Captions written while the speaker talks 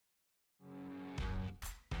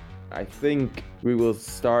I think we will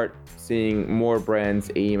start seeing more brands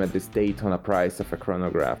aim at this Daytona price of a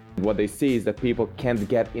chronograph. What they see is that people can't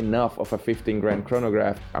get enough of a 15 grand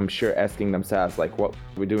chronograph. I'm sure asking themselves, like, what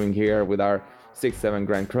we're doing here with our 6-7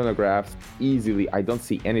 grand chronographs. Easily, I don't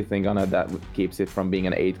see anything on it that keeps it from being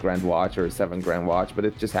an 8 grand watch or a 7 grand watch, but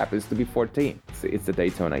it just happens to be 14. It's the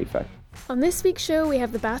Daytona effect. On this week's show, we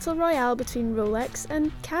have the battle royale between Rolex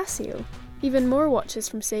and Casio. Even more watches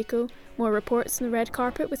from Seiko, more reports on the red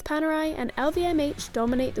carpet with Panerai, and LVMH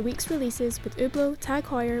dominate the week's releases with Hublot, Tag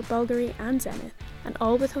Heuer, Bulgari and Zenith, and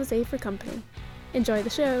all with Jose for company. Enjoy the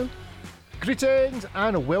show! Greetings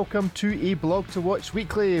and welcome to a Blog to Watch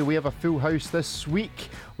Weekly. We have a full house this week.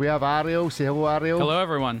 We have Ariel. Say hello, Ariel. Hello,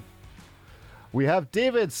 everyone. We have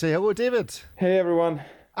David. Say hello, David. Hey, everyone.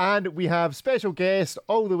 And we have special guest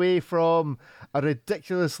all the way from a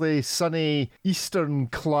ridiculously sunny eastern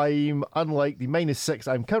clime, unlike the -6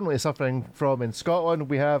 I'm currently suffering from in Scotland.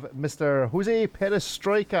 We have Mr. Jose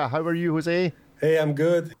Perestroika. How are you, Jose? Hey, I'm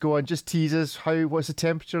good. Go on, just tease us. What's the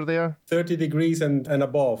temperature there? 30 degrees and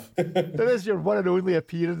above. That is your one and only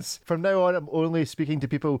appearance. From now on, I'm only speaking to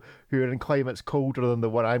people who are in climates colder than the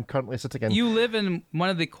one I'm currently sitting in. You live in one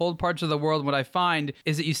of the cold parts of the world. What I find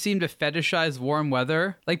is that you seem to fetishize warm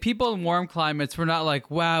weather. Like, people in warm climates, we're not like,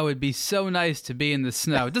 wow, it'd be so nice to be in the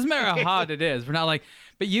snow. It doesn't matter how hot it is. We're not like,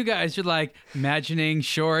 but you guys, you're like imagining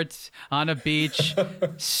shorts on a beach,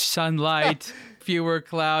 sunlight, fewer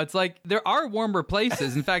clouds. Like, there are warmer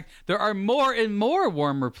places. In fact, there are more and more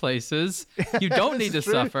warmer places. You don't need to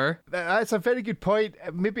suffer. That's a very good point.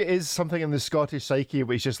 Maybe it is something in the Scottish psyche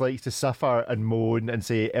which just likes to suffer and moan and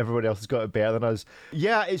say everyone else has got it better than us.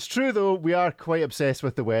 Yeah, it's true though. We are quite obsessed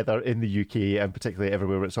with the weather in the UK and particularly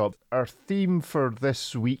everywhere it's up. Our theme for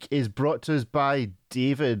this week is brought to us by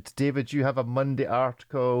David. David, you have a Monday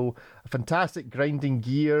article, a fantastic grinding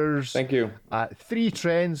gears. Thank you. 3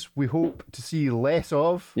 trends we hope to see less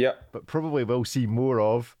of, but probably will see more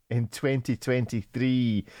of in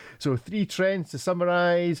 2023. So 3 trends to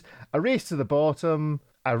summarise: a race to the bottom,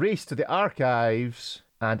 a race to the archives,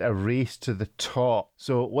 and a race to the top.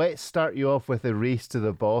 So let's start you off with a race to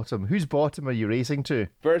the bottom. Whose bottom are you racing to?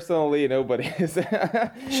 Personally, nobody's.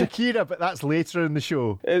 Shakira, but that's later in the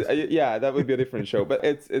show. Yeah, that would be a different show. But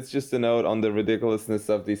it's just a note on the ridiculousness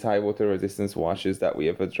of these high water resistance watches that we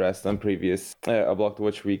have addressed on previous A Blog to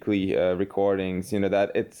Watch Weekly recordings. You know,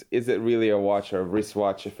 that is it really a watch or a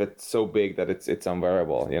wristwatch if it's so big that it's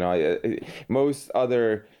unwearable? You know, most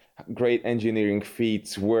other great engineering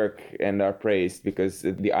feats work and are praised because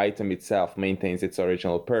the item itself maintains its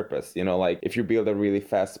original purpose. You know, like if you build a really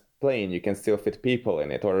fast plane, you can still fit people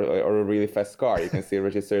in it, or a really fast car, you can still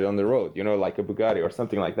register it on the road, you know, like a Bugatti or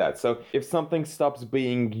something like that. So if something stops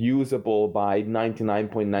being usable by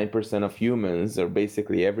 99.9% of humans, or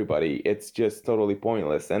basically everybody, it's just totally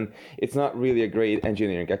pointless. And it's not really a great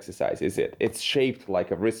engineering exercise, is it? It's shaped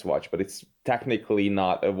like a wristwatch, but it's technically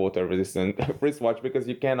not a water-resistant wristwatch because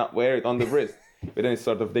you cannot wear it on the wrist with any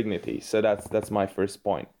sort of dignity. So that's my first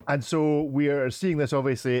point. And so we are seeing this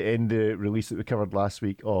obviously in the release that we covered last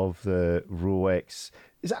week of the Rolex.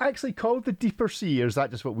 Is it actually called the Deeper Sea, or is that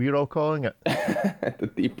just what we're all calling it? The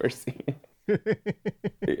Deeper Sea.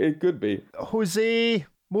 It could be. Jose,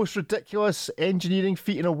 most ridiculous engineering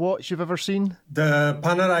feat in a watch you've ever seen? The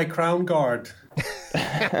Panerai Crown Guard.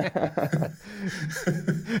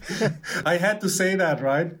 I had to say that,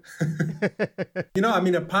 right? You know, I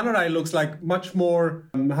mean, a Panerai looks like much more,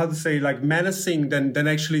 like menacing than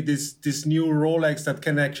actually this new Rolex that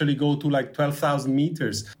can actually go to like 12,000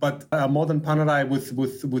 meters. But a modern Panerai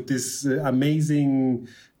with this amazing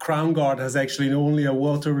Crown Guard has actually only a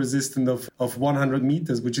water resistance of 100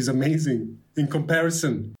 meters, which is amazing in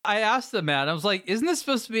comparison. I asked the man, I was like, isn't this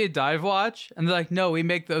supposed to be a dive watch? And they're like, no, we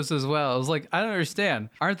make those as well. I was like, I don't understand.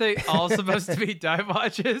 Aren't they all supposed to be dive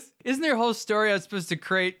watches? Isn't their whole story it's supposed to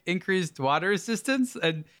create increased water resistance?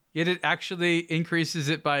 And yet it actually increases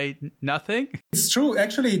it by nothing? It's true.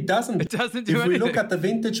 Actually, it doesn't. It doesn't do anything. If we look at the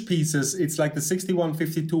vintage pieces, it's like the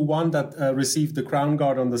 6152 one that received the Crown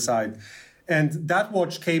Guard on the side. And that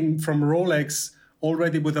watch came from Rolex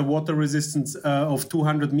already with a water resistance of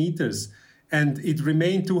 200 meters. And it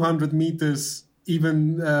remained 200 meters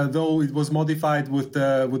even though it was modified with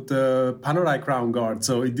the Panerai Crown Guard.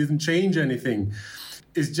 So it didn't change anything.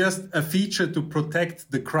 It's just a feature to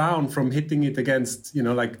protect the crown from hitting it against, you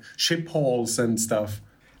know, like ship hulls and stuff.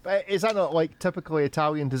 But is that not like typically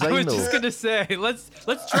Italian design, I was though? just going to say, let's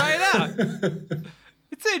try it out.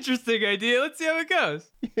 It's an interesting idea. Let's see how it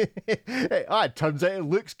goes. It turns out it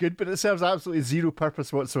looks good, but it serves absolutely zero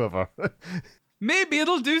purpose whatsoever. Maybe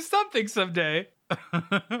it'll do something someday.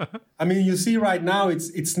 I mean, you see right now,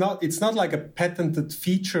 it's not like a patented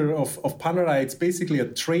feature of Panerai. It's basically a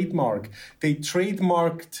trademark. They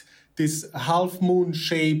trademarked this half moon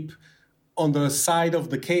shape on the side of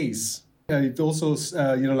the case. It also,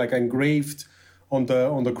 like engraved on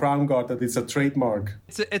the crown guard that it's a trademark.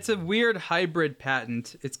 It's a weird hybrid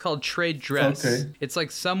patent. It's called trade dress. Okay. It's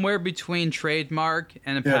like somewhere between trademark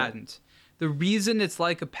and a patent. The reason it's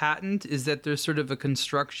like a patent is that there's sort of a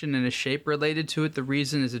construction and a shape related to it. The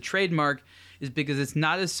reason is a trademark is because it's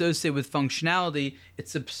not associated with functionality.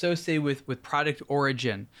 It's associated with product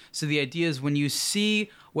origin. So the idea is when you see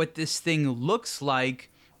what this thing looks like,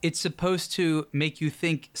 it's supposed to make you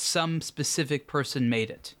think some specific person made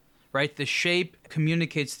it, right? The shape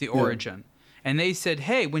communicates the origin. And they said,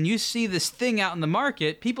 hey, when you see this thing out in the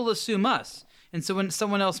market, people assume us. And so when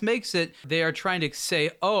someone else makes it, they are trying to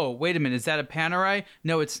say, oh, wait a minute, is that a Panerai?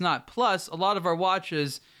 No, it's not. Plus, a lot of our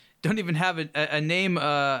watches don't even have a name,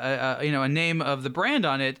 a name of the brand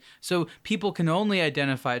on it, so people can only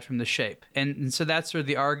identify it from the shape. And so that's sort of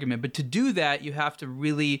the argument. But to do that, you have to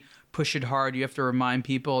really push it hard. You have to remind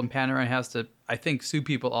people, and Panerai has to, I think, sue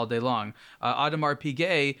people all day long. Audemars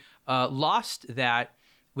Piguet lost that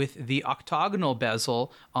with the octagonal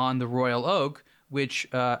bezel on the Royal Oak, which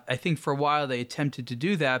I think for a while they attempted to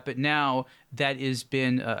do that, but now that has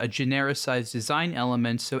been a genericized design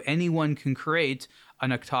element, so anyone can create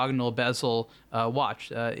an octagonal bezel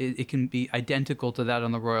watch. It can be identical to that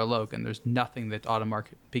on the Royal Oak, and there's nothing that Audemars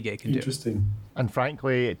Piguet can do. Interesting. And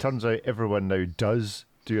frankly, it turns out everyone now does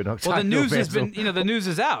do an octagonal Well, the news has bezel. been, the news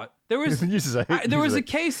is out. There was The news is out. there was a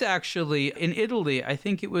case actually in Italy. I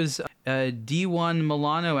think it was D1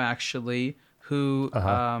 Milano actually, who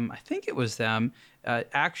I think it was them,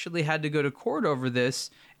 actually had to go to court over this,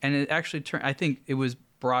 and it actually turned. I think it was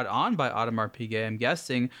brought on by Audemars Piguet, I'm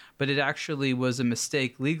guessing, but it actually was a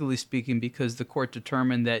mistake legally speaking because the court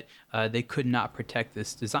determined that they could not protect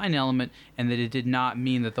this design element, and that it did not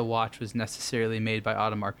mean that the watch was necessarily made by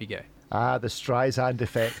Audemars Piguet. Ah, the Streisand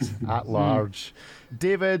effect at large.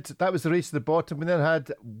 David, that was the race to the bottom. We then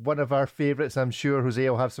had one of our favourites. I'm sure Jose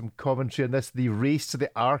will have some commentary on this, the race to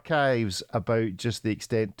the archives, about just the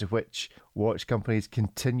extent to which watch companies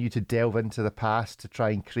continue to delve into the past to try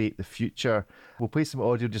and create the future. We'll play some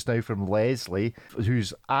audio just now from Leslie,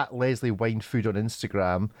 who's at Leslie Wine Food on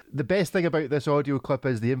Instagram. The best thing about this audio clip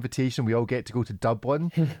is the invitation we all get to go to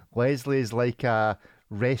Dublin. Leslie is like a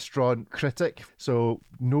restaurant critic, so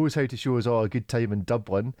knows how to show us all a good time in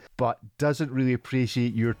Dublin, but doesn't really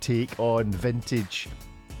appreciate your take on vintage.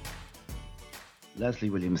 Leslie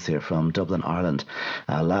Williams here from Dublin, Ireland.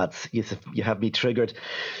 Lads, you have me triggered.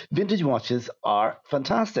 Vintage watches are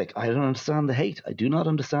fantastic. I don't understand the hate. I do not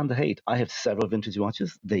understand the hate. I have several vintage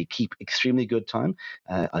watches. They keep extremely good time.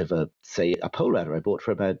 I've a Poleator I bought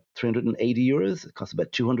for about €380. It costs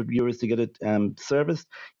about €200 to get it serviced.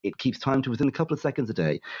 It keeps time to within a couple of seconds a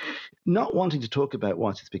day. Not wanting to talk about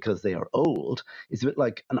watches because they are old is a bit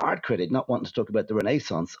like an art critic not wanting to talk about the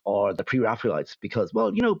Renaissance or the pre-Raphaelites because,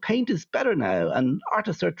 well, paint is better now and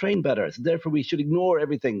artists are trained better. So therefore, we should ignore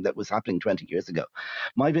everything that was happening 20 years ago.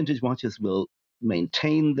 My vintage watches will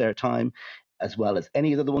maintain their time as well as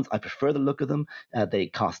any of the other ones. I prefer the look of them. They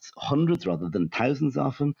cost hundreds rather than thousands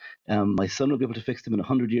often. My son will be able to fix them in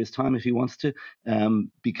 100 years' time if he wants to,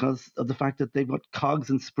 because of the fact that they've got cogs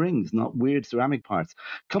and springs, not weird ceramic parts.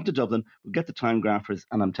 Come to Dublin, we'll get the time graphers,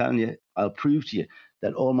 and I'm telling you, I'll prove to you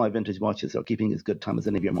that all my vintage watches are keeping as good time as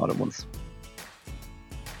any of your modern ones.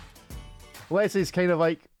 Leslie's kind of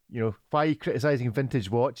like, why are you criticising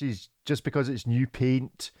vintage watches? Just because it's new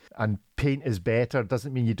paint and paint is better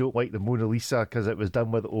doesn't mean you don't like the Mona Lisa because it was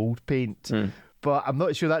done with old paint. But I'm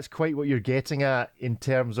not sure that's quite what you're getting at in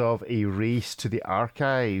terms of a race to the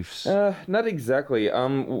archives. Not exactly.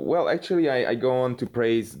 Well, actually, I go on to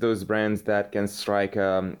praise those brands that can strike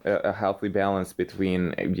a healthy balance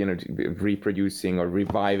between, reproducing or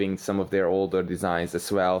reviving some of their older designs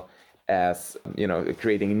as well as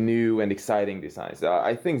creating new and exciting designs.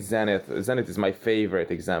 I think Zenith is my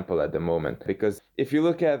favorite example at the moment, because if you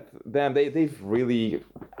look at them, they've really,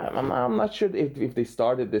 I'm not sure if they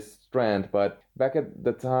started this trend, but back at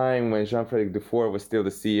the time when Jean-Frédéric Dufour was still the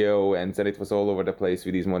CEO and Zenith was all over the place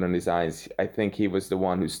with these modern designs, I think he was the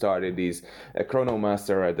one who started these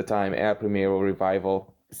Chronomaster at the time, Air Primero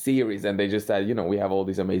Revival series, and they just said, we have all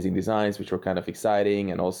these amazing designs which were kind of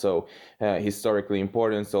exciting and also historically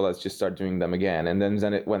important, so let's just start doing them again. And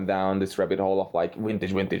then it went down this rabbit hole of like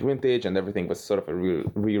vintage, and everything was sort of a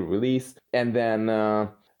re-release. And then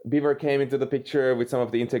Beaver came into the picture with some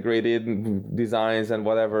of the integrated designs and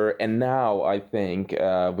whatever. And now I think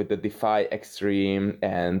with the Defy Extreme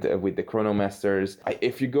and with the Chronomasters,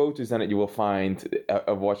 if you go to Zenit, you will find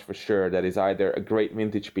a watch for sure that is either a great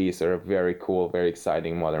vintage piece or a very cool, very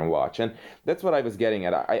exciting modern watch. And that's what I was getting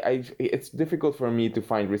at. It's difficult for me to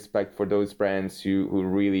find respect for those brands who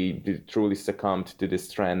really truly succumbed to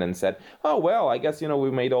this trend and said, oh, well, I guess, we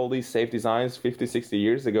made all these safe designs 50, 60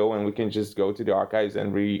 years ago, and we can just go to the archives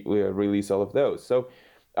and release all of those. So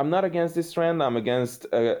I'm not against this trend. I'm against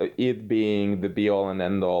it being the be-all and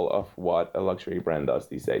end-all of what a luxury brand does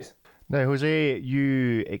these days. Now, Jose,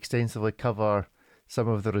 you extensively cover some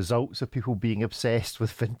of the results of people being obsessed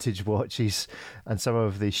with vintage watches and some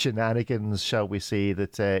of the shenanigans, shall we say,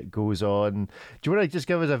 that goes on. Do you want to just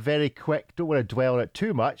give us a very quick, don't want to dwell on it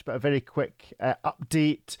too much, but a very quick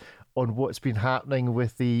update on what's been happening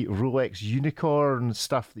with the Rolex Unicorn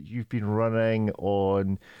stuff that you've been running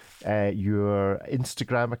on your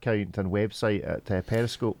Instagram account and website at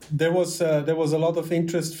Periscope? There was a lot of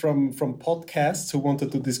interest from podcasts who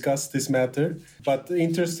wanted to discuss this matter, but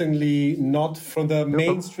interestingly, not from the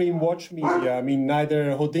mainstream watch media. I mean,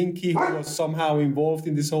 neither Hodinkee, who was somehow involved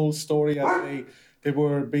in this whole story, as they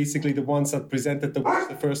were basically the ones that presented the watch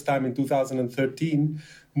the first time in 2013,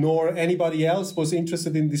 nor anybody else was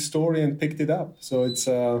interested in this story and picked it up. So it's...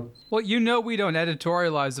 Well, we don't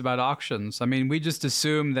editorialize about auctions. I mean, we just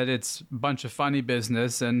assume that it's a bunch of funny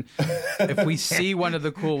business, and if we see one of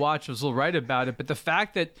the cool watches, we'll write about it. But the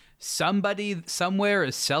fact that somebody somewhere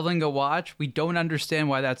is selling a watch, we don't understand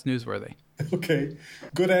why that's newsworthy. Okay,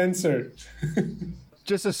 good answer.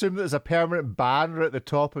 Just assume that there's a permanent banner at the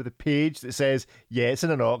top of the page that says, yeah, it's in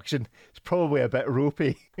an auction. It's probably a bit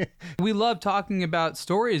ropey. We love talking about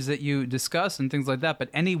stories that you discuss and things like that, but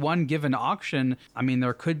any one given auction, I mean,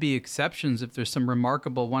 there could be exceptions if there's some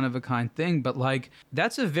remarkable one-of-a-kind thing, but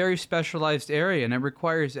that's a very specialized area, and it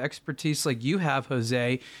requires expertise like you have,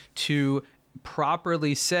 Jose, to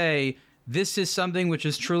properly say, this is something which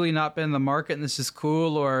has truly not been in the market and this is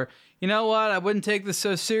cool, or... you know what? I wouldn't take this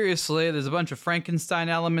so seriously. There's a bunch of Frankenstein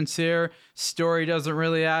elements here. Story doesn't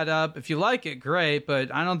really add up. If you like it, great,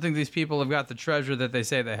 but I don't think these people have got the treasure that they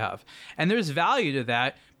say they have. And there's value to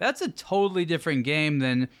that. That's a totally different game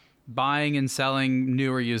than buying and selling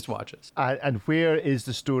new or used watches. And where is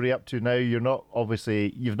the story up to now? You've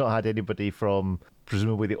not had anybody from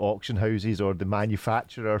presumably the auction houses or the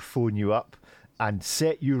manufacturer phone you up and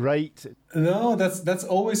set you right? No, that's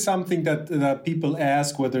always something that people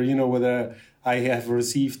ask, whether I have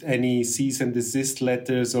received any cease and desist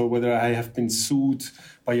letters or whether I have been sued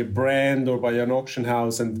by a brand or by an auction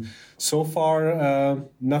house. And so far,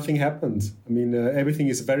 nothing happened. I mean, everything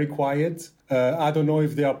is very quiet. I don't know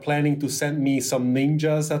if they are planning to send me some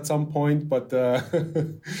ninjas at some point, but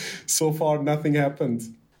so far, nothing happened.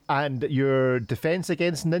 And your defense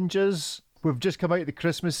against ninjas? We've just come out of the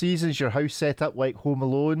Christmas season. Is your house set up like Home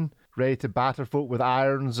Alone, ready to batter folk with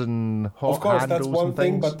irons and hot handles? Of course, that's one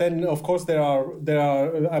thing. But then, of course, there are.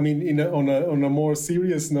 I mean, on a more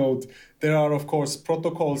serious note, there are of course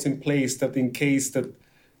protocols in place that, in case that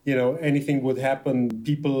anything would happen,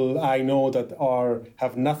 people I know that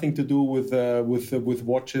have nothing to do with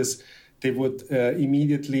watches, they would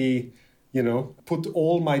immediately. Put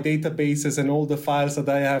all my databases and all the files that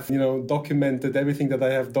I have, documented, everything that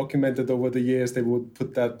I have documented over the years, they would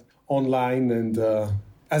put that online. And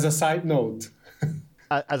as a side note,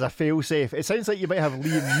 as a fail-safe, it sounds like you might have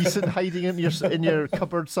Liam Neeson hiding in your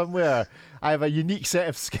cupboard somewhere. I have a unique set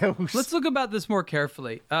of skills. Let's look about this more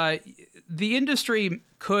carefully. The industry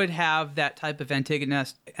could have that type of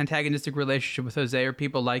antagonistic relationship with Jose or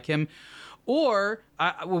people like him. Or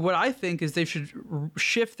what I think is they should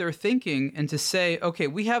shift their thinking and to say, okay,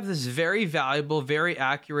 we have this very valuable, very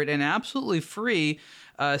accurate, and absolutely free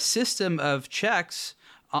system of checks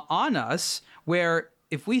on us where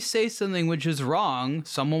if we say something which is wrong,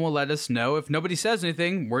 someone will let us know. If nobody says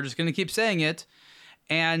anything, we're just going to keep saying it.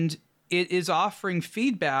 And it is offering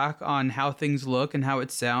feedback on how things look and how it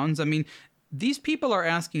sounds. I mean, these people are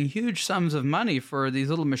asking huge sums of money for these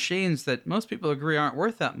little machines that most people agree aren't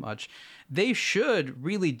worth that much. They should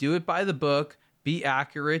really do it by the book, be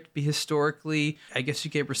accurate, be historically, I guess you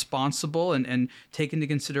get responsible and take into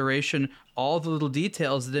consideration all the little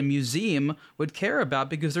details that a museum would care about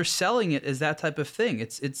because they're selling it as that type of thing.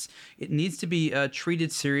 It needs to be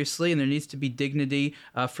treated seriously, and there needs to be dignity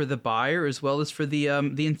for the buyer as well as for the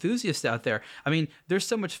enthusiast out there. I mean, there's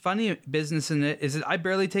so much funny business in it. Is that I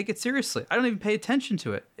barely take it seriously. I don't even pay attention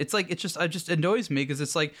to it. It's like it just annoys me because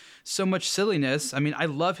it's like so much silliness. I mean, I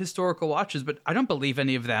love historical watches, but I don't believe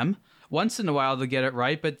any of them. once in a while they'll get it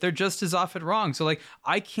right, but they're just as often wrong. So like,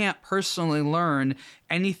 I can't personally learn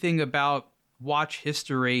anything about watch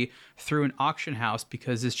history through an auction house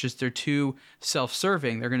because they're too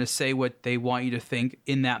self-serving. They're going to say what they want you to think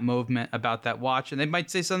in that moment about that watch, and they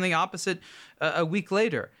might say something opposite a week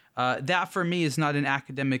later. That for me is not an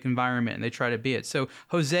academic environment, and they try to be it. So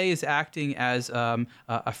Jose is acting as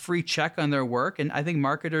a free check on their work, and I think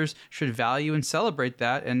marketers should value and celebrate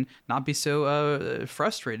that and not be so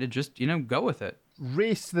frustrated. Just go with it.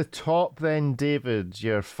 Race to the top then, David,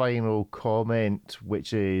 your final comment,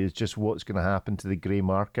 which is just what's going to happen to the grey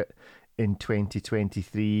market in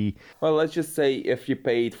 2023. Well, let's just say if you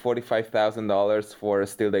paid $45,000 for a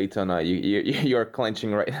steel Daytona, you're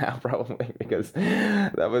clenching right now probably, because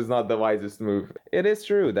that was not the wisest move. It is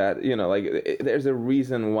true that there's a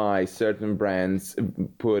reason why certain brands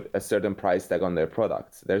put a certain price tag on their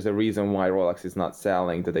products. There's a reason why Rolex is not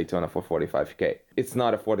selling the Daytona for $45K. It's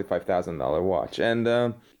not a $45,000 watch,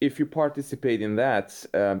 and if you participate in that,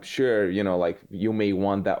 sure, you may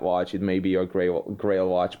want that watch. It may be your grail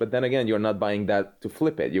watch, but then again, you're not buying that to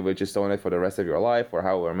flip it. You will just own it for the rest of your life or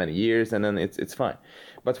however many years, and then it's fine.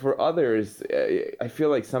 But for others, I feel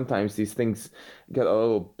like sometimes these things get a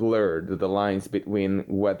little blurred, the lines between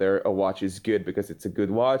whether a watch is good because it's a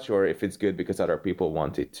good watch or if it's good because other people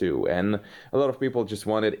want it too. And a lot of people just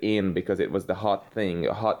want it in because it was the hot thing,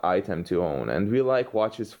 a hot item to own. And we like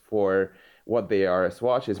watches for what they are as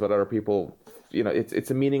watches, but other people,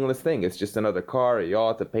 it's a meaningless thing. It's just another car, a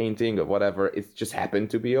yacht, a painting, or whatever. It's just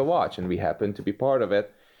happened to be a watch, and we happen to be part of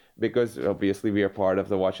it because obviously we are part of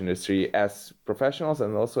the watch industry as professionals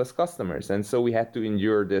and also as customers. And so we had to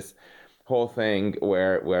endure this whole thing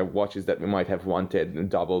where watches that we might have wanted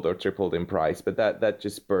doubled or tripled in price, but that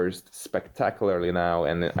just burst spectacularly now,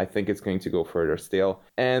 and I think it's going to go further still.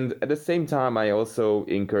 And at the same time, I also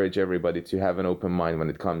encourage everybody to have an open mind when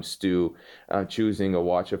it comes to choosing a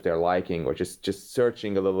watch of their liking, or just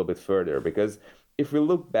searching a little bit further, because if we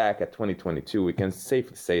look back at 2022, we can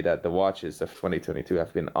safely say that the watches of 2022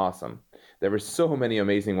 have been awesome. There were so many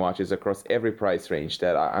amazing watches across every price range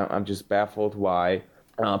that I'm just baffled why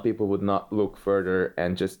people would not look further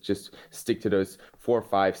and just stick to those 4,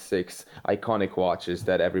 5, 6 iconic watches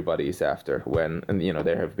that everybody is after, when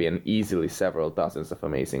there have been easily several dozens of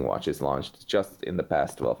amazing watches launched just in the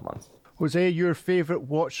past 12 months. Jose, your favourite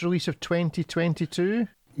watch release of 2022?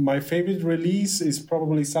 My favorite release is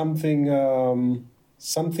probably something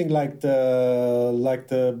like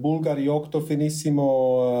the Bulgari Octo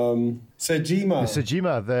Finissimo Sejima. The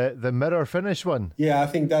Sejima, the mirror finish one. Yeah, I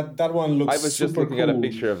think that one looks super cool. I was just looking at a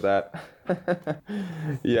picture of that.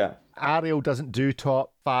 Yeah. Ariel doesn't do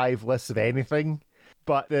top 5 lists of anything,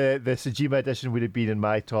 but the Sejima edition would have been in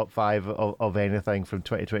my top 5 of anything from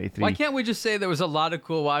 2023. Why can't we just say there was a lot of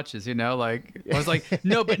cool watches, Like, I was like,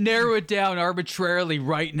 no, but narrow it down arbitrarily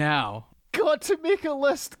right now. Got to make a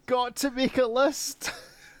list.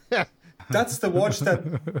 That's the watch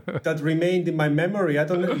that remained in my memory. I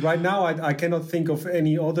don't know. Right now, I cannot think of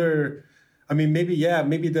any other. I mean, maybe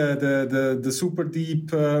the super deep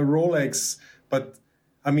Rolex, but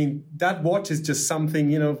I mean that watch is just something.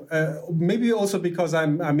 Maybe also because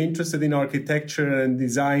I'm interested in architecture and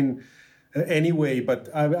design anyway.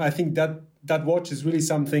 But I think that watch is really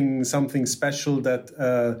something special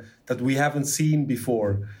that we haven't seen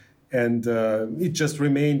before, and it just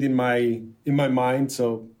remained in my mind.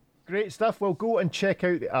 So. Great stuff. Well, go and check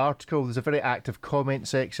out the article. There's a very active comment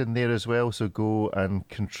section there as well, so go and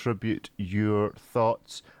contribute your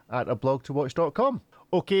thoughts at ablogtowatch.com.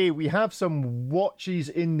 Okay, we have some watches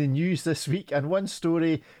in the news this week, and one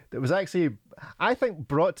story that was actually, I think,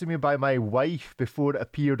 brought to me by my wife before it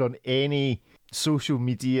appeared on any social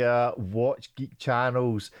media watch geek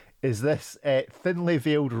channels is this thinly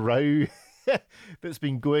veiled row that's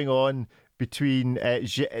been going on between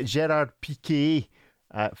Gerard Piqué,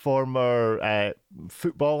 former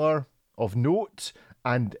footballer of note,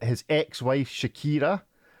 and his ex-wife Shakira.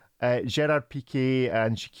 Gerard Piqué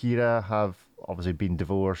and Shakira have obviously been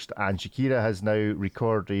divorced, and Shakira has now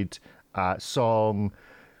recorded a song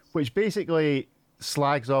which basically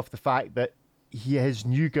slags off the fact that his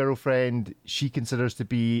new girlfriend, she considers to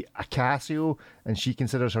be a Casio, and she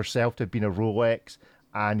considers herself to have been a Rolex,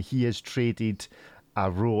 and he has traded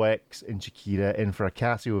a Rolex in Shakira in for a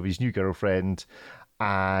Casio of his new girlfriend.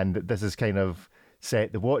 And this has kind of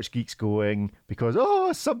set the watch geeks going because,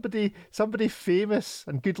 somebody famous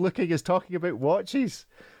and good looking is talking about watches.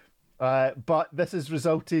 But this has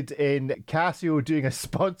resulted in Casio doing a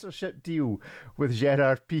sponsorship deal with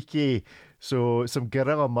Gerard Piqué. So some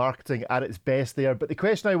guerrilla marketing at its best there. But the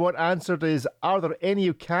question I want answered is, are there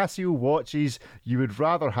any Casio watches you would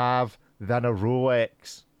rather have than a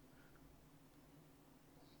Rolex?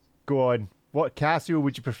 Go on. What Casio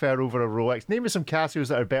would you prefer over a Rolex? Name me some Casios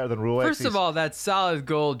that are better than Rolexes. First of all, that solid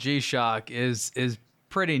gold G-Shock is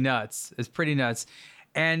pretty nuts. It's pretty nuts.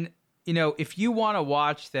 And, if you want a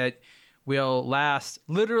watch that will last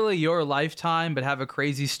literally your lifetime but have a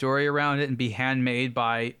crazy story around it and be handmade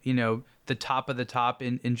by, the top of the top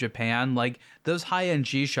in Japan, like those high-end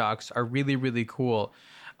G-Shocks are really, really cool.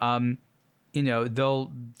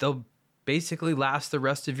 They'll basically last the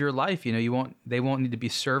rest of your life. They won't need to be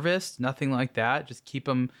serviced, nothing like that. Just keep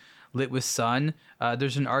them lit with sun.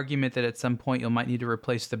 There's an argument that at some point you might need to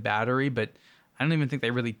replace the battery, but I don't even think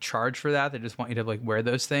they really charge for that. They just want you to wear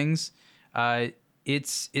those things.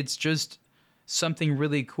 It's just something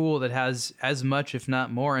really cool that has as much, if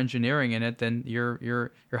not more, engineering in it than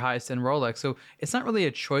your highest end Rolex. So it's not really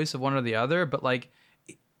a choice of one or the other, but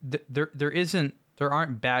there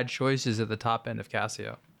aren't bad choices at the top end of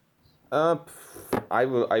Casio. I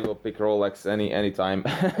will pick Rolex anytime.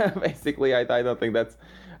 Basically, I don't think that's.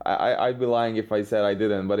 I'd be lying if I said I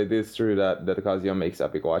didn't, but it is true that Casio makes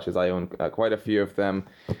epic watches. I own quite a few of them.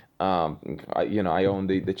 I own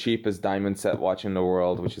the cheapest diamond set watch in the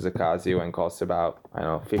world, which is a Casio, and costs about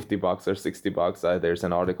 $50 or $60. There's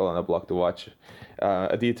an article on a Blog to Watch,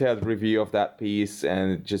 a detailed review of that piece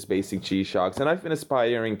and just basic G-Shocks. And I've been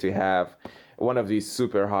aspiring to have one of these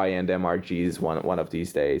super high-end MRGs one of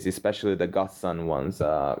these days, especially the Gussun ones.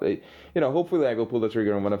 Hopefully I will pull the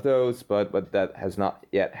trigger on one of those, but that has not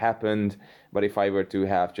yet happened. But if I were to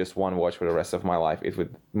have just one watch for the rest of my life, it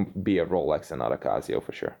would be a Rolex and not a Casio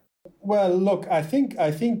for sure. Well, look, I think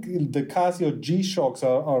the Casio G-Shocks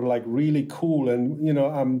are really cool,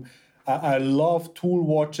 and I love tool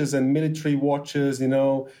watches and military watches,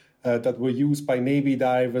 that were used by Navy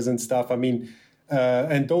divers and stuff. I mean.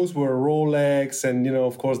 And those were Rolex and,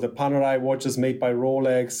 of course, the Panerai watches made by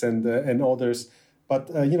Rolex and others. But,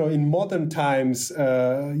 in modern times,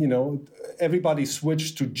 everybody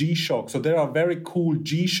switched to G-Shock. So there are very cool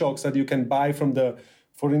G-Shocks that you can buy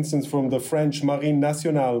for instance, from the French Marine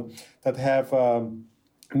Nationale that have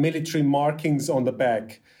military markings on the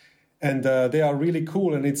back. And they are really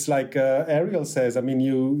cool, and it's like Ariel says. I mean,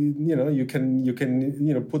 you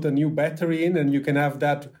can put a new battery in, and you can have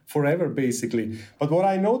that forever, basically. But what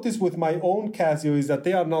I noticed with my own Casio is that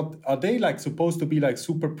they are not. Are they supposed to be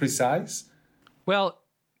super precise? Well,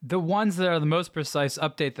 the ones that are the most precise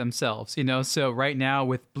update themselves. So right now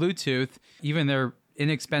with Bluetooth, even their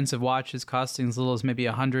inexpensive watches costing as little as maybe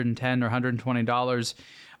 $110 or $120,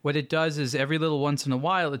 what it does is every little once in a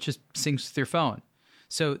while it just syncs with your phone.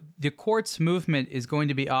 So the quartz movement is going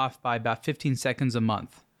to be off by about 15 seconds a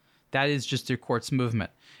month. That is just their quartz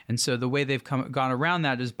movement. And so the way they've gone around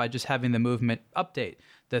that is by just having the movement update.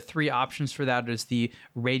 The three options for that is the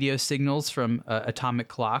radio signals from atomic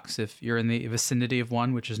clocks, if you're in the vicinity of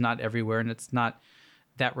one, which is not everywhere, and it's not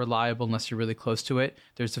that reliable unless you're really close to it.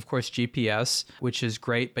 There's, of course, GPS, which is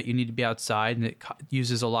great, but you need to be outside and it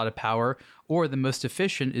uses a lot of power. Or the most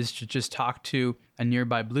efficient is to just talk to a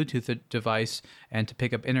nearby Bluetooth device and to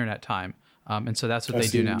pick up internet time. And so that's what they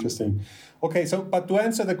do now. Interesting. Okay, but to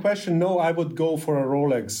answer the question, no, I would go for a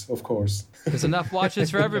Rolex, of course. There's enough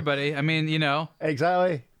watches for everybody. I mean,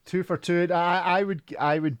 Exactly. 2 for 2. I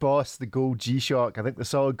would boss the gold G-Shock. I think the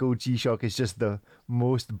solid gold G-Shock is just the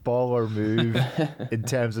most baller move in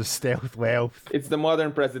terms of stealth wealth. It's the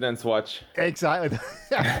modern president's watch. Exactly.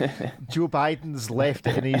 Joe Biden's left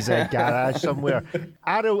it in his garage somewhere.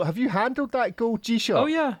 Arrow, have you handled that gold G-Shock? Oh,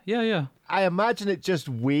 yeah. I imagine it just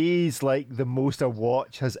weighs like the most a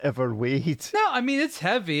watch has ever weighed. No, I mean, it's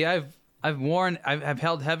heavy. I've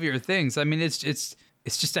held heavier things. I mean, it's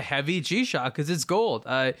just a heavy G-Shock because it's gold.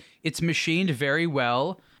 It's machined very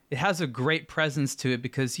well. It has a great presence to it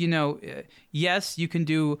because, yes, you can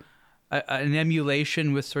do an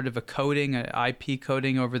emulation with sort of a coating, an IP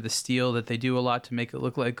coating over the steel that they do a lot to make it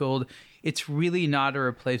look like gold. It's really not a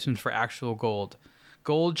replacement for actual gold.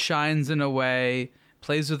 Gold shines in a way,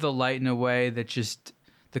 plays with the light in a way that just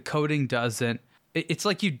the coating doesn't. It's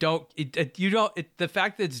like the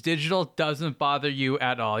fact that it's digital doesn't bother you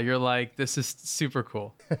at all. You're like, this is super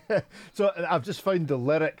cool. So I've just found the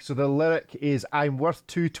lyric. So the lyric is, I'm worth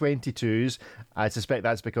 222s. I suspect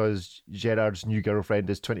that's because Gerard's new girlfriend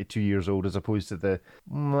is 22 years old as opposed to the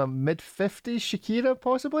mid-50s Shakira,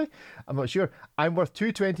 possibly? I'm not sure. I'm worth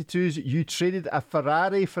 222s. You traded a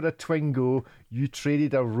Ferrari for a Twingo. You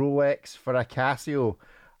traded a Rolex for a Casio.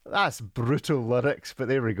 That's brutal lyrics, but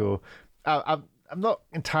there we go. I'm not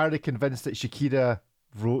entirely convinced that Shakira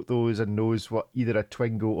wrote those and knows what either a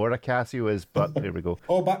Twingo or a Casio is, but there we go.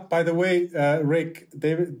 Oh, but by the way, Rick,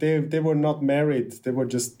 they were not married. They were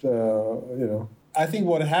just, I think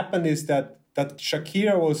what happened is that that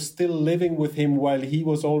Shakira was still living with him while he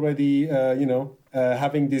was already,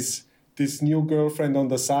 having this new girlfriend on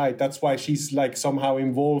the side. That's why she's like somehow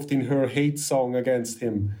involved in her hate song against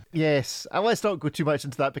him. Yes, and let's not go too much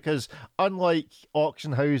into that, because unlike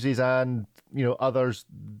auction houses and others,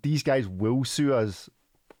 these guys will sue us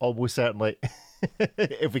almost certainly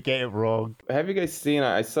if we get it wrong. Have you guys seen?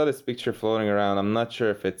 I saw this picture floating around. I'm not sure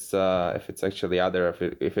if it's actually out there,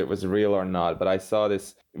 if it was real or not. But I saw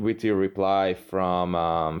this witty reply from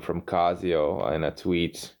Casio in a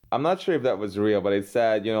tweet. I'm not sure if that was real, but it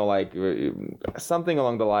said, something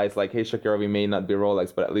along the lines like, "Hey Shakira, we may not be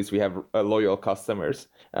Rolex, but at least we have loyal customers,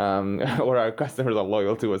 or our customers are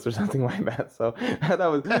loyal to us," or something like that. So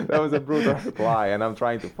that was a brutal reply, and I'm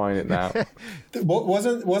trying to find it now.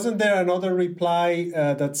 Wasn't there another reply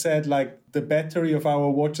that said like, "The battery of our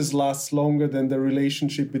watches lasts longer than the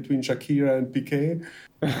relationship between Shakira and Piqué"?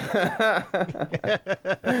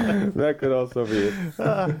 That could also be it.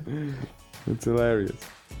 It's hilarious.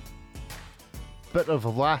 Bit of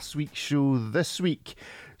last week's show this week.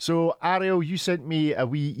 So, Ariel, you sent me a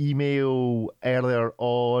wee email earlier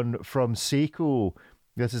on from Seiko.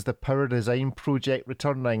 This is the Power Design project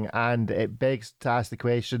returning, and it begs to ask the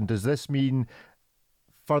question, does this mean,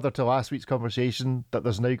 further to last week's conversation, that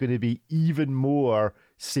there's now going to be even more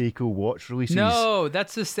Seiko watch releases? No,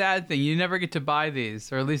 that's the sad thing. You never get to buy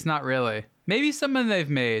these, or at least not really. Maybe some of them they've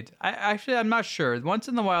made. I'm not sure. Once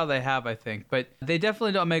in a while they have, I think. But they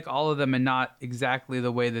definitely don't make all of them, and not exactly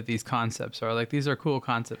the way that these concepts are. Like, these are cool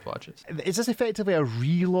concept watches. Is this effectively a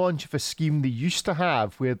relaunch of a scheme they used to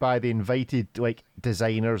have, whereby they invited like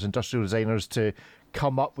designers, industrial designers, to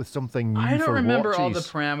come up with something new for watches? I don't remember all the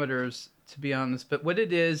parameters, to be honest. But what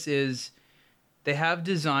it is they have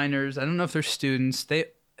designers. I don't know if they're students.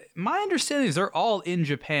 My understanding is they're all in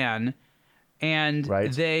Japan, and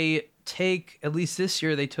they take, at least this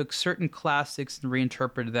year, they took certain classics and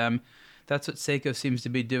reinterpreted them. That's what Seiko seems to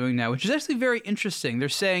be doing now, which is actually very interesting. They're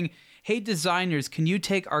saying, hey, designers, can you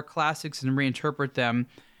take our classics and reinterpret them?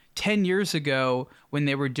 10 years ago, when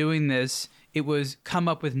they were doing this, it was come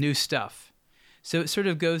up with new stuff. So it sort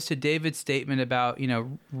of goes to David's statement about,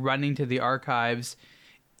 running to the archives.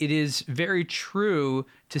 It is very true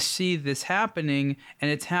to see this happening, and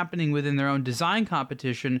it's happening within their own design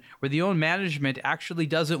competition, where the own management actually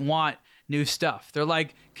doesn't want new stuff. They're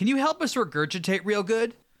like, can you help us regurgitate real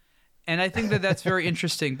good? And I think that that's very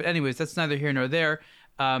interesting. But anyways, that's neither here nor there.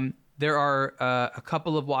 There are a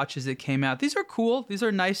couple of watches that came out. These are cool. These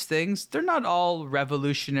are nice things. They're not all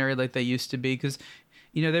revolutionary like they used to be, because,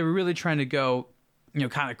 they were really trying to go,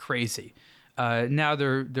 kind of crazy. Now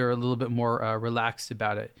they're a little bit more relaxed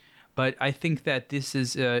about it. But I think that this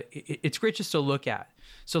is it's great just to look at.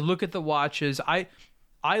 So look at the watches.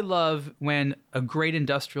 I love when a great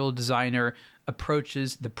industrial designer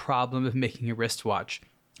approaches the problem of making a wristwatch.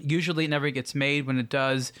 Usually it never gets made. When it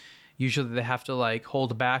does, usually they have to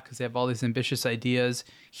hold back because they have all these ambitious ideas.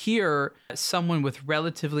 Here, someone with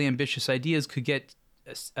relatively ambitious ideas could get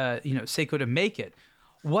Seiko to make it.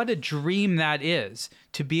 What a dream that is,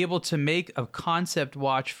 to be able to make a concept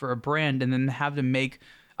watch for a brand and then have them make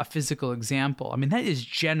a physical example. I mean, that is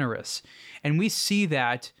generous. And we see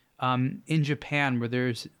that in Japan, where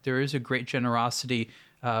there is a great generosity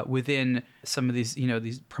within some of these,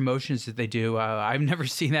 these promotions that they do. I've never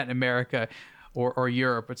seen that in America or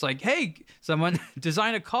Europe. It's like, hey, someone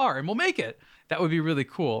design a car and we'll make it. That would be really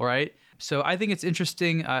cool, right? So I think it's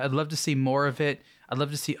interesting. I'd love to see more of it. I'd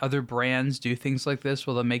love to see other brands do things like this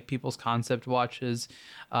where they'll make people's concept watches.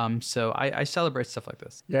 So I celebrate stuff like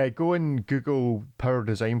this. Yeah, go and Google Power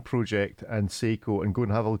Design Project and Seiko and go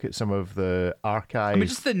and have a look at some of the archives. I mean,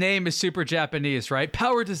 just the name is super Japanese, right?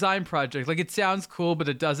 Power Design Project. Like, it sounds cool, but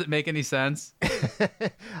it doesn't make any sense.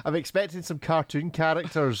 I'm expecting some cartoon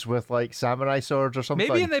characters with samurai swords or something.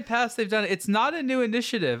 Maybe in the past they've done it. It's not a new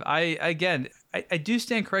initiative. I do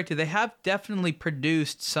stand corrected. They have definitely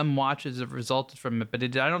produced some watches that have resulted from it, but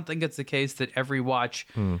I don't think it's the case that every watch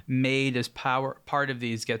made as part of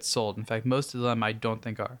these gets sold. In fact, most of them I don't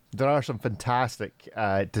think are. There are some fantastic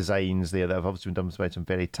designs there that have obviously been done by some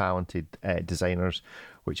very talented designers,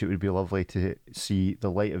 which it would be lovely to see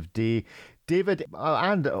the light of day. David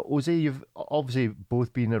and Jose, you've obviously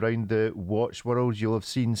both been around the watch world. You'll have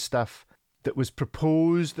seen stuff that was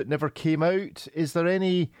proposed that never came out. Is there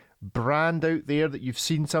any brand out there that you've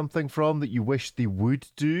seen something from that you wish they would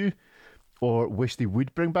do or wish they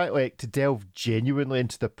would bring back, to delve genuinely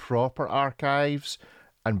into the proper archives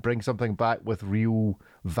and bring something back with real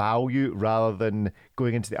value rather than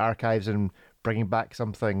going into the archives and bringing back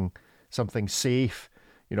something safe?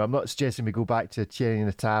 I'm not suggesting we go back to Thierry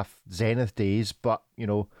Nataf Zenith days, but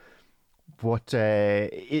What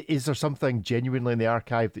is there something genuinely in the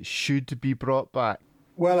archive that should be brought back?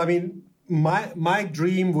 Well, I mean, my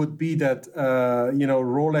dream would be that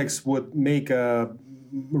Rolex would make a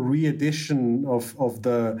re-edition of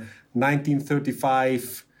the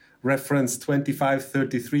 1935 reference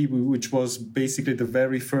 2533, which was basically the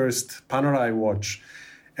very first Panerai watch,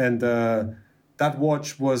 and that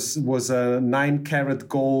watch was a 9-carat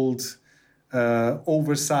gold.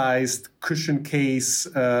 Oversized cushion case,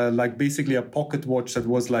 like basically a pocket watch that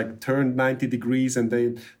was like turned 90 degrees, and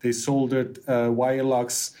they soldered wire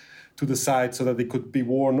locks to the side so that they could be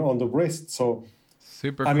worn on the wrist. So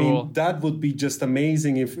super I cool. mean, that would be just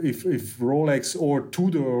amazing if Rolex or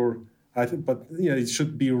Tudor, but yeah, it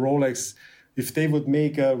should be Rolex, if they would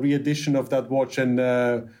make a re-edition of that watch and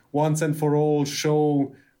once and for all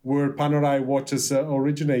show where Panerai watches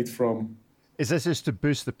originate from. Is this just to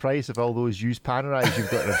boost the price of all those used Panerais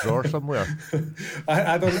you've got in a drawer somewhere? I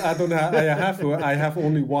have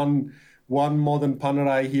only one modern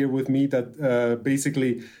Panerai here with me that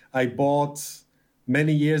basically I bought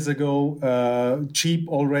many years ago, cheap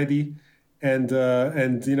already, and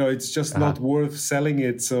it's just not worth selling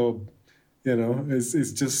it. So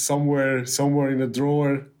it's just somewhere in a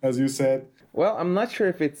drawer, as you said. Well, I'm not sure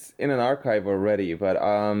if it's in an archive already, but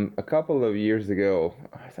a couple of years ago,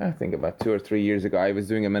 I think about 2 or 3 years ago, I was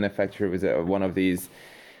doing a manufacture visit of one of these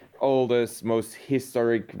oldest, most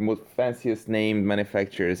historic, most fanciest named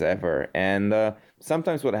manufacturers ever. And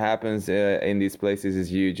sometimes what happens in these places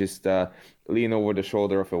is you just lean over the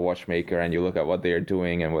shoulder of a watchmaker and you look at what they are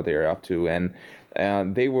doing and what they are up to.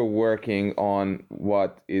 And they were working on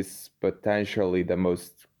what is potentially the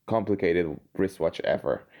most complicated wristwatch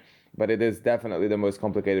ever. But it is definitely the most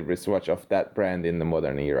complicated wristwatch of that brand in the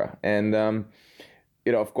modern era. And,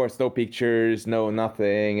 of course, no pictures, no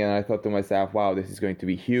nothing. And I thought to myself, wow, this is going to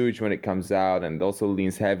be huge when it comes out. And also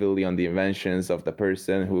leans heavily on the inventions of the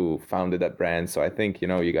person who founded that brand. So I think,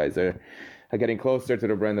 you guys are getting closer to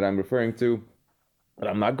the brand that I'm referring to. But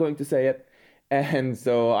I'm not going to say it. And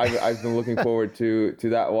so I've been looking forward to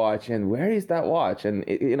that watch. And where is that watch? And,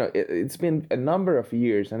 it's been a number of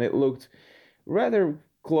years and it looked rather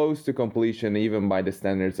close to completion even by the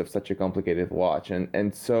standards of such a complicated watch,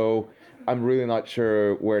 and so I'm really not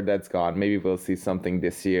sure where that's gone. Maybe we'll see something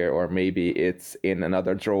this year, or maybe it's in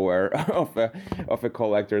another drawer of a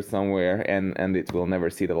collector somewhere, and it will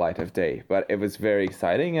never see the light of day. But it was very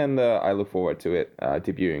exciting, and I look forward to it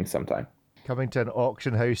debuting sometime. Coming to an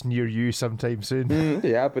auction house near you sometime soon.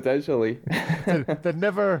 Yeah, potentially. the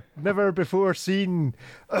never before seen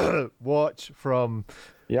watch from.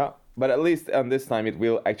 Yeah. But at least on this time, it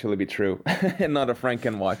will actually be true and not a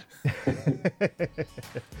Franken watch.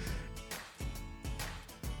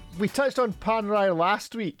 We touched on Panerai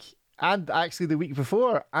last week and actually the week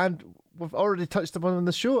before, and we've already touched upon on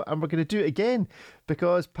the show, and we're going to do it again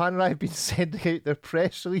because Panerai have been sending out their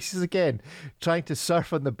press releases again, trying to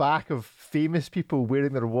surf on the back of famous people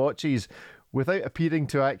wearing their watches without appearing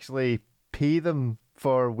to actually pay them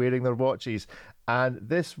for wearing their watches. And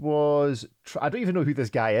this was, I don't even know who this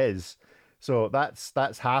guy is, so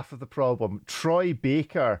that's half of the problem. Troy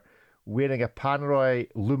Baker wearing a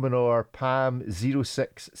Panerai Luminor PAM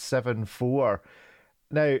 0674.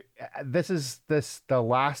 Now, this The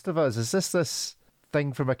Last of Us. Is this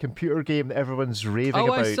thing from a computer game that everyone's raving about?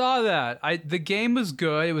 Oh, I saw that. The game was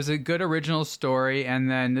good. It was a good original story,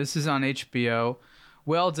 and then this is on HBO.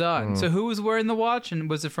 Well done. So who was wearing the watch, and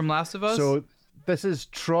was it from Last of Us? So this is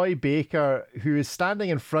Troy Baker, who is standing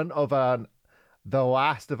in front of The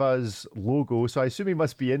Last of Us logo, so I assume he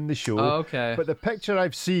must be in the show. Oh, okay. But the picture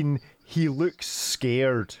I've seen, he looks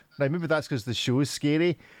scared. Now, maybe that's because the show is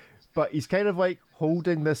scary, but he's kind of like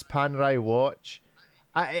holding this Panerai watch.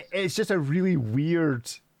 It's just a really weird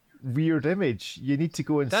image. You need to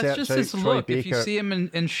go and search out Troy Baker. That's just his look. If you see him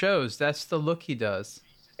in shows, that's the look he does.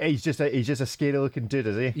 He's just a scary looking dude,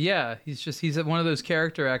 is he? Yeah, he's one of those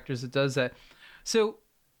character actors that does that. So,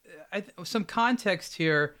 some context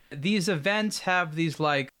here. These events have these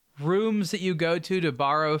like rooms that you go to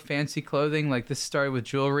borrow fancy clothing. Like this started with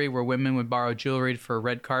jewelry, where women would borrow jewelry for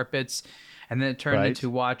red carpets, and then it turned into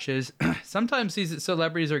watches. Sometimes these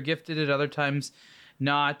celebrities are gifted it, other times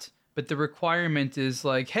not. But the requirement is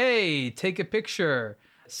like, hey, take a picture.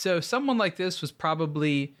 So someone like this was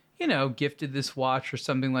probably, gifted this watch or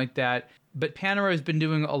something like that. But Panerai has been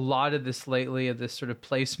doing a lot of this lately, of this sort of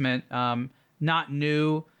placement. Not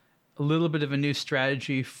new, a little bit of a new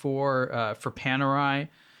strategy for Panerai.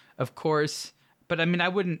 Of course, But I mean, I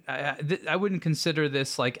wouldn't consider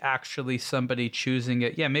this like actually somebody choosing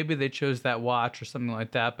it. Yeah, maybe they chose that watch or something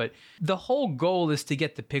like that. But the whole goal is to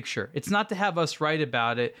get the picture. It's not to have us write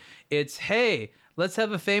about it. It's, hey, let's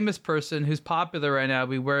have a famous person who's popular right now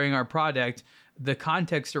be wearing our product. The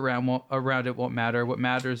context around it won't matter. What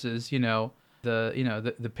matters is, the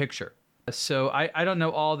picture. So I don't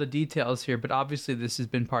know all the details here, but obviously this has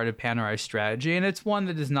been part of Panerai's strategy, and it's one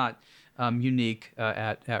that is not unique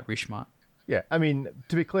at Richemont. Yeah, I mean,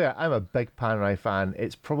 to be clear, I'm a big Panerai fan.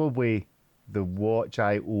 It's probably the watch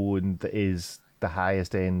I own that is the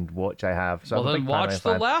highest end watch I have. So well, I'm a then big watch Panerai The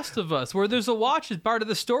fan. Last of Us, where there's a watch is part of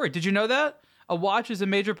the story. Did you know that? A watch is a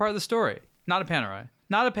major part of the story. Not a Panerai.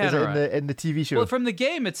 Not a Panerai. Is it in the TV show? Well, from the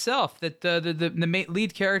game itself, that the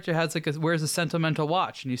lead character has wears a sentimental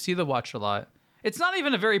watch, and you see the watch a lot. It's not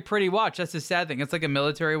even a very pretty watch. That's the sad thing. It's like a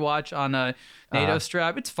military watch on a NATO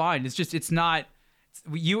strap. It's fine. It's not.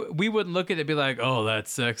 We wouldn't look at it and be like, oh,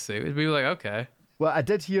 that's sexy. We'd be like, okay. Well, I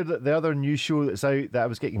did hear that the other new show that's out that I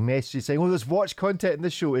was getting messages saying, oh, there's watch content in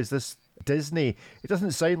this show. Is this Disney? It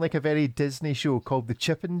doesn't sound like a very Disney show called The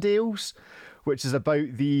Chippendales, which is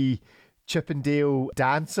about the Chippendale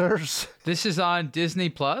dancers. This is on Disney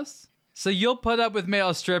Plus? So you'll put up with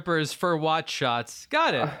male strippers for watch shots.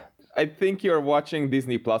 Got it. I think you're watching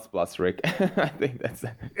Disney Plus, Rick. I think that's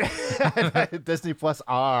Disney Plus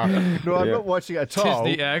R. No, I'm not watching it at all.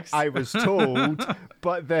 Disney X. I was told,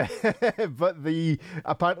 but the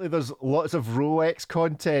apparently there's lots of Rolex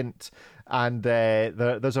content, and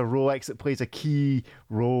there's a Rolex that plays a key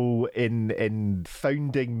role in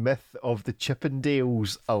founding myth of the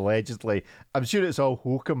Chippendales, allegedly. I'm sure it's all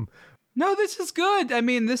hokum. No, this is good. I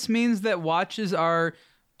mean, this means that watches are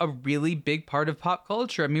a really big part of pop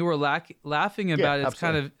culture. I mean, we're laughing about it. It's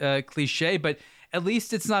kind of cliche, but at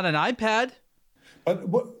least it's not an iPad. But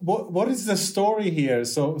what is the story here?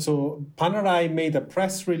 So Panerai made a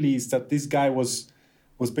press release that this guy was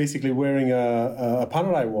basically wearing a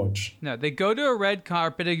Panerai watch. No, they go to a red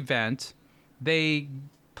carpet event. They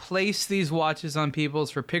place these watches on people's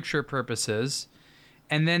for picture purposes,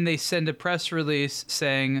 and then they send a press release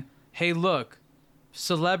saying, hey, look,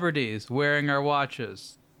 celebrities wearing our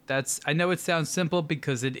watches. I know it sounds simple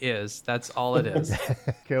because it is. That's all it is.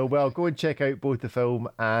 Cool. Well, go and check out both the film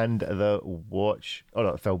and the watch. Or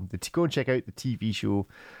not the film. Go and check out the TV show.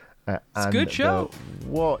 It's a good show. The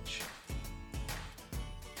watch.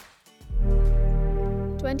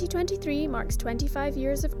 2023 marks 25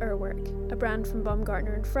 years of Urwerk, a brand from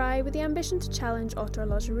Baumgartner and Frey with the ambition to challenge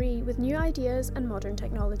horlogerie with new ideas and modern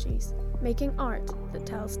technologies, making art that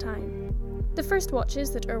tells time. The first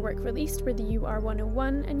watches that Urwerk released were the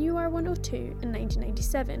UR101 and UR102 in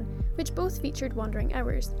 1997, which both featured wandering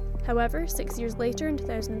hours. However, 6 years later in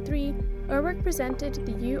 2003, Urwerk presented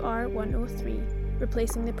the UR103,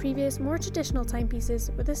 replacing the previous more traditional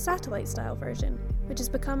timepieces with a satellite-style version, which has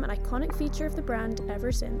become an iconic feature of the brand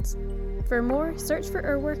ever since. For more, search for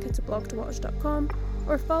Urwerk at blogtowatch.com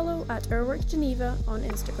or follow at Urwerk Geneva on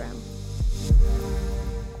Instagram.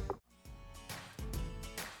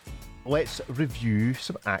 Let's review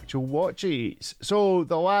some actual watches. So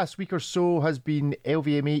the last week or so has been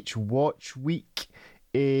LVMH Watch Week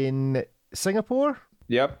in Singapore.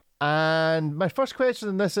 Yep. And my first question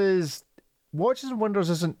on this is, Watches and Wonders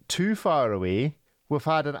isn't too far away. We've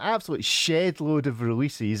had an absolute shed load of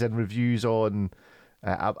releases and reviews on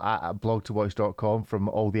at blogtowatch.com from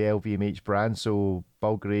all the LVMH brands, so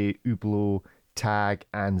Bulgari, Hublot, Tag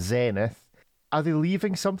and Zenith. Are they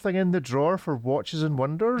leaving something in the drawer for Watches and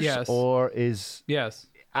Wonders? Yes. Or is... Yes.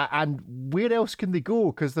 And where else can they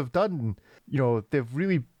go? Because they've done, they've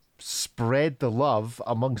really spread the love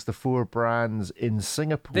amongst the four brands in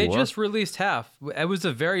Singapore. They just released half. It was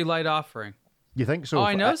a very light offering. You think so? Oh,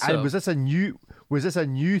 I know so. And was this a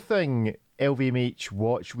new thing, LVMH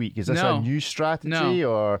Watch Week? Is this a new strategy,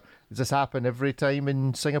 or does this happen every time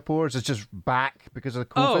in Singapore? Is it just back because of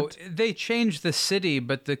COVID? Oh, they changed the city,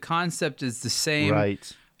 but the concept is the same. Right.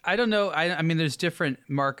 I don't know. I mean, there's different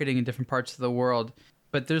marketing in different parts of the world,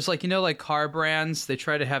 but there's like car brands. They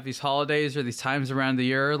try to have these holidays or these times around the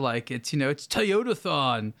year, like it's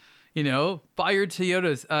Toyotathon. Buy your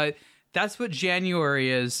Toyotas. That's what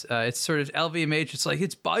January is. It's sort of LVMH. It's like,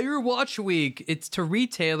 it's Buy Your Watch Week. It's to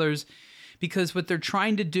retailers because what they're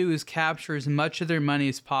trying to do is capture as much of their money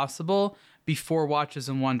as possible before Watches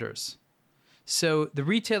and Wonders. So the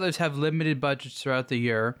retailers have limited budgets throughout the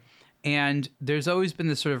year, and there's always been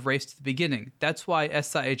this sort of race to the beginning. That's why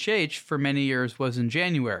SIHH for many years was in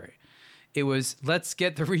January. It was, let's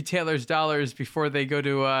get the retailers' dollars before they go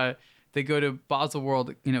to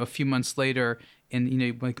Baselworld, a few months later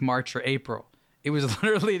in like March or April. It was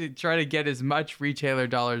literally to try to get as much retailer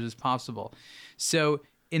dollars as possible. So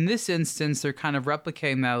in this instance, they're kind of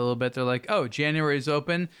replicating that a little bit. They're like, oh, January is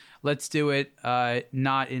open. Let's do it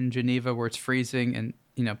not in Geneva where it's freezing, and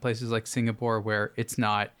places like Singapore where it's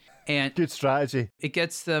not. And good strategy. It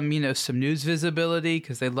gets them, some news visibility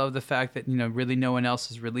because they love the fact that, really no one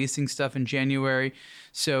else is releasing stuff in January.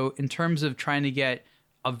 So in terms of trying to get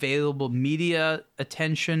available media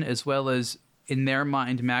attention as well as, in their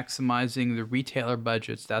mind, maximizing the retailer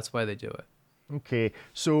budgets, that's why they do it. Okay,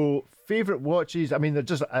 so favorite watches. I mean, there's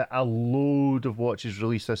just a load of watches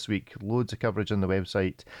released this week. Loads of coverage on the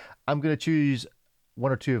website. I'm going to choose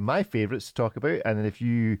one or two of my favorites to talk about, and then if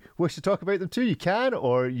you wish to talk about them too, you can,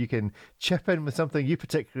 or you can chip in with something you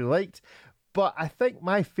particularly liked. But I think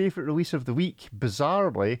my favorite release of the week,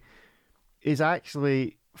 bizarrely, is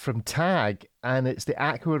actually from TAG, and it's the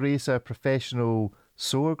Aquarasa Professional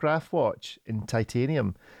Solargraph watch in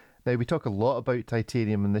titanium. Now, we talk a lot about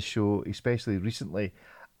titanium in this show, especially recently.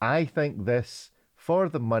 I think this, for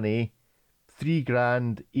the money,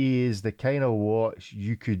 $3,000 is the kind of watch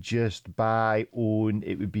you could just buy, own.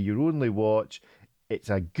 It would be your only watch.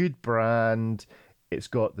 It's a good brand. It's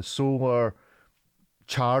got the solar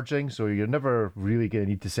charging, so you're never really going to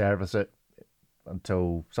need to service it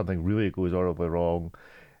until something really goes horribly wrong.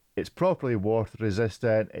 It's properly water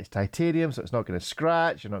resistant. It's titanium, so it's not going to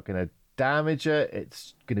scratch. You're not going to damage it.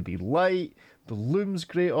 It's going to be light. The lume's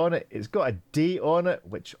great on it. It's got a date on it,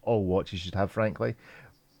 which all watches should have, frankly.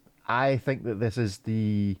 I think that this is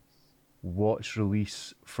the watch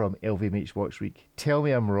release from LVMH Watch Week. Tell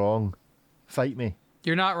me I'm wrong. Fight me.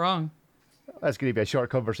 You're not wrong. That's going to be a short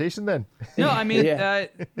conversation then. No, I mean,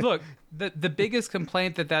 look, the biggest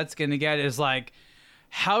complaint that's going to get is like,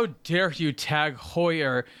 how dare you, TAG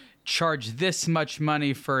Heuer, charge this much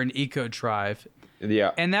money for an EcoDrive?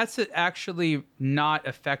 Yeah. And that's actually not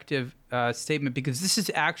effective statement, because this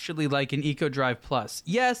is actually like an EcoDrive Plus.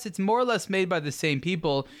 Yes, it's more or less made by the same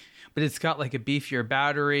people, but it's got like a beefier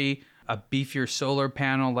battery, a beefier solar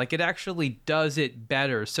panel. Like, it actually does it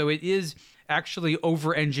better. So it is actually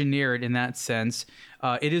over-engineered in that sense.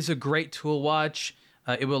 It is a great tool watch.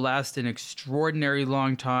 It will last an extraordinary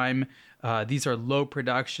long time. These are low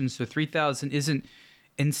production, so 3,000 isn't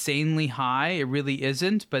insanely high. It really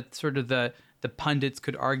isn't, but sort of the pundits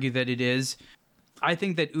could argue that it is. I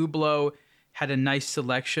think that Hublot had a nice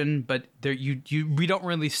selection, but we don't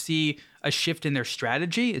really see a shift in their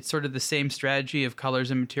strategy. It's sort of the same strategy of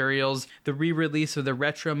colors and materials. The re-release of the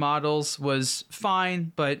retro models was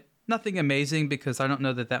fine, but nothing amazing, because I don't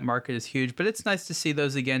know that market is huge. But it's nice to see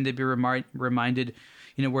those again, to be reminded,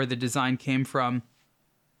 where the design came from.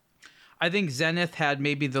 I think Zenith had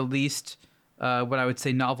maybe the least, what I would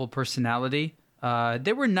say, novel personality.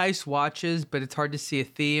 They were nice watches, but it's hard to see a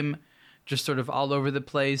theme, just sort of all over the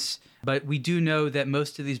place. But we do know that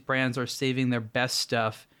most of these brands are saving their best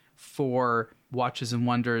stuff for Watches and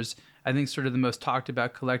Wonders. I think sort of the most talked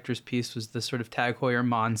about collector's piece was the sort of TAG Heuer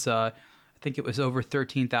Monza. I think it was over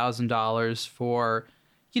 $13,000 for,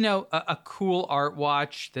 a cool art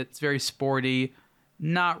watch that's very sporty,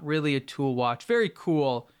 not really a tool watch. Very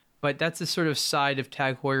cool, but that's the sort of side of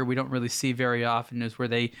TAG Heuer we don't really see very often, is where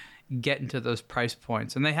they get into those price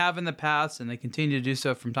points. And they have in the past, and they continue to do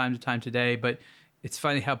so from time to time today, but it's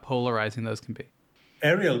funny how polarizing those can be.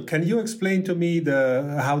 Ariel, can you explain to me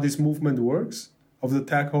how this movement works of the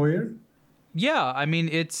TAG Heuer? Yeah, I mean,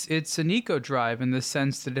 it's an EcoDrive in the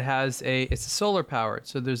sense that it's a solar powered.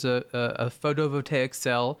 So there's a photovoltaic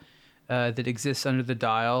cell that exists under the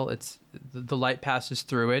dial. The light passes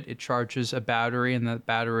through it. It charges a battery, and the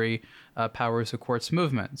battery powers a quartz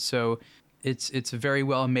movement. So it's a very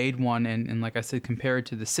well made one, and like I said, compared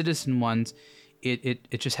to the Citizen ones,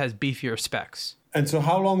 it just has beefier specs. And so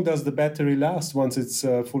how long does the battery last once it's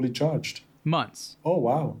fully charged? Months. Oh,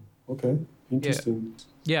 wow. Okay. Interesting.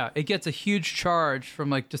 Yeah, it gets a huge charge from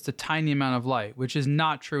like just a tiny amount of light, which is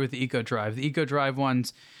not true with the EcoDrive. The EcoDrive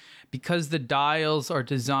ones, because the dials are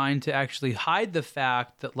designed to actually hide the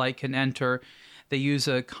fact that light can enter, they use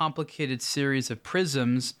a complicated series of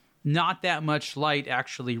prisms. Not that much light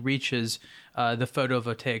actually reaches the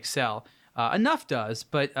photovoltaic cell. Enough does,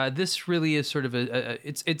 but this really is sort of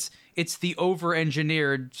it's the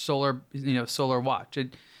over-engineered solar watch.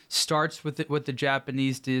 It starts with what the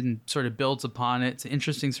Japanese did and sort of builds upon it. It's an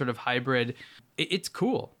interesting sort of hybrid. It's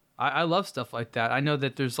cool. I love stuff like that. I know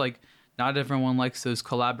that there's like not everyone likes those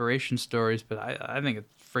collaboration stories, but I think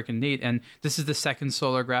it's freaking neat. And this is the second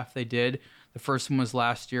Solargraph they did. The first one was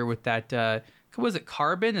last year with that. Was it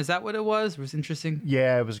carbon? Is that what it was? It was interesting.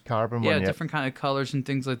 Yeah, it was a carbon one. Yeah, different kind of colors and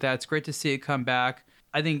things like that. It's great to see it come back.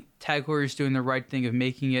 I think TAG Heuer is doing the right thing of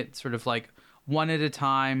making it sort of like one at a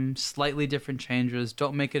time, slightly different changes.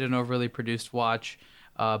 Don't make it an overly produced watch.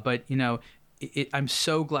 But, you know, I'm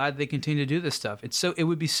so glad they continue to do this stuff. It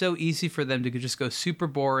would be so easy for them to just go super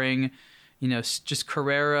boring, you know, just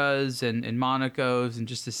Carreras and Monacos and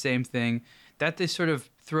just the same thing. That they sort of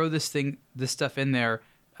throw this stuff in there,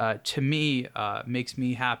 to me, makes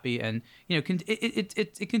me happy. And, you know,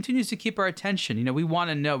 it continues to keep our attention. You know, we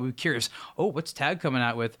want to know, we're curious, oh, what's TAG coming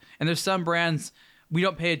out with? And there's some brands we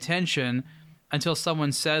don't pay attention until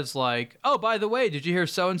someone says, like, oh, by the way, did you hear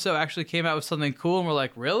so-and-so actually came out with something cool? And we're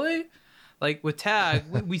like, really? Like with TAG,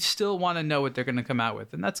 we still want to know what they're going to come out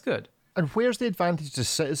with, and that's good. And where's the advantage to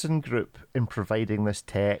Citizen Group in providing this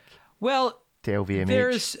tech? Well, to LVMH?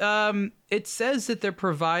 There's, it says that they're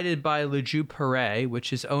provided by Le Jeu Pareil,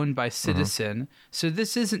 which is owned by Citizen. So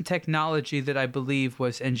this isn't technology that I believe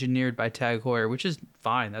was engineered by TAG Heuer, which is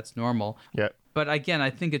fine. That's normal. Yeah. But again, I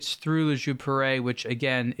think it's through Le Jeu Pareil, which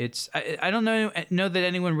again, I don't know that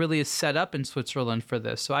anyone really is set up in Switzerland for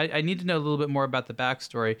this. So I need to know a little bit more about the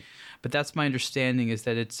backstory. But that's my understanding, is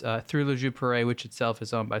that it's through Le Jeu Pareil, which itself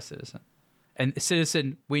is owned by Citizen. And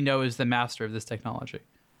Citizen, we know, is the master of this technology.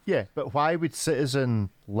 Yeah, but why would Citizen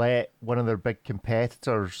let one of their big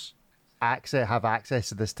competitors have access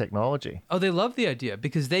to this technology? Oh, they love the idea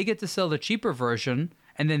because they get to sell the cheaper version,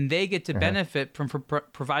 and then they get to benefit from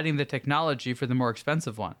providing the technology for the more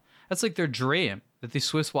expensive one. That's like their dream, that these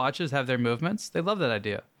Swiss watches have their movements. They love that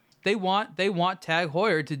idea. They want TAG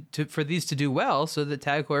Heuer for these to do well, so that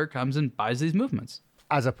TAG Heuer comes and buys these movements.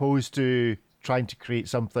 As opposed to trying to create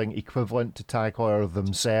something equivalent to TAG Heuer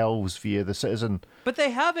themselves via the Citizen. But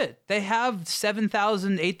they have it. They have $7,000,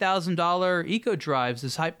 $8,000 eco drives,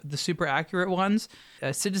 the super accurate ones.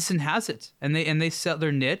 Citizen has it, and they sell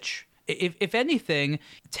their niche. If anything,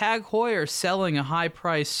 TAG Heuer selling a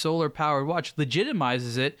high-priced solar-powered watch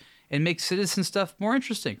legitimizes it and makes Citizen stuff more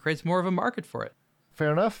interesting, creates more of a market for it.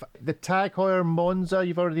 Fair enough. The TAG Heuer Monza,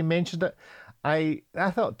 you've already mentioned it. I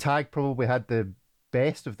thought TAG probably had the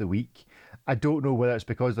best of the week. I don't know whether it's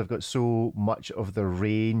because they've got so much of the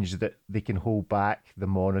range that they can hold back the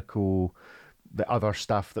Monaco, the other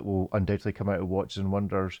stuff that will undoubtedly come out of Watches and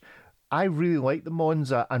Wonders. I really like the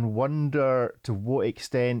Monza and wonder to what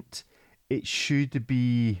extent it should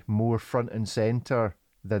be more front and centre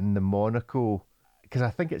than the Monaco, because I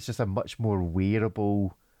think it's just a much more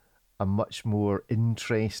wearable, a much more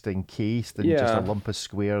interesting case than just a lump of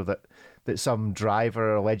square that some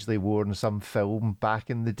driver allegedly wore in some film back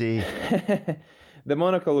in the day. The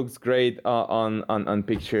Monaco looks great on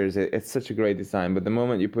pictures. It's such a great design, but the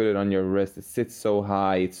moment you put it on your wrist, it sits so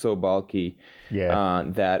high, it's so bulky,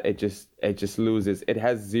 that it just loses. It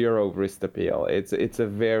has zero wrist appeal. It's a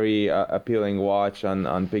very appealing watch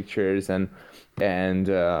on pictures and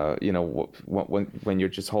you know, when you're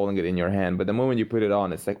just holding it in your hand, but the moment you put it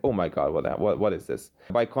on, it's like, oh my god, what is this?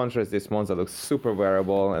 By contrast, this Monza looks super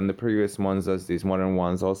wearable, and the previous Monzas, these modern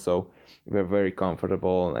ones, also were very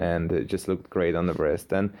comfortable and it just looked great on the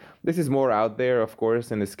wrist. And this is more out there, of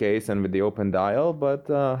course, in this case and with the open dial, but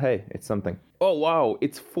hey, it's something. Oh wow,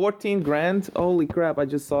 it's 14 grand. Holy crap, I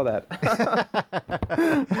just saw that.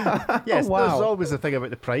 Yes, wow. There's always a thing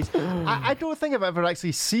about the price. I don't think I've ever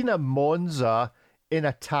actually seen a Monza in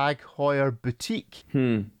a TAG Heuer boutique.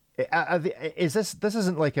 Is this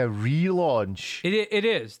isn't like a relaunch? It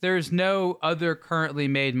is. There's no other currently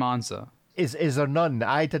made Monza. Is there none?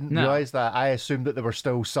 I didn't realise that. I assumed that there were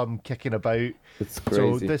still some kicking about. It's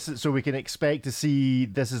crazy. So we can expect to see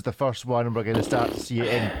this is the first one, and we're going to start to see it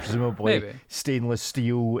in presumably stainless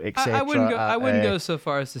steel, etc. I wouldn't go so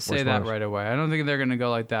far as to say that right away. I don't think they're going to go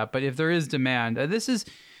like that. But if there is demand, this is,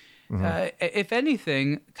 if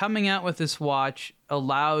anything, coming out with this watch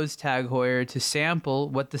allows TAG Heuer to sample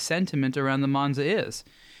what the sentiment around the Monza is.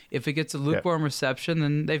 If it gets a lukewarm reception,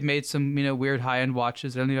 then they've made some, weird high-end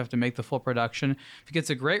watches. They don't even have to make the full production. If it gets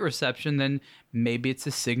a great reception, then maybe it's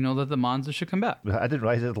a signal that the Monza should come back. I didn't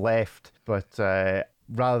realize it left, but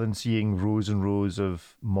rather than seeing rows and rows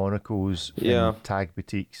of Monacos in TAG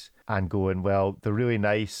boutiques and going, well, they're really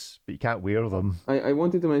nice, but you can't wear them. I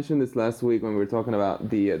wanted to mention this last week when we were talking about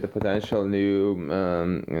the potential new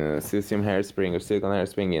silicium hairspring or silicon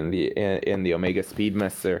hairspring in the Omega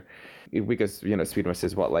Speedmaster. Because Speedmaster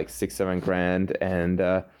is what, like 6-7 grand,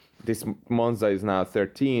 and this Monza is now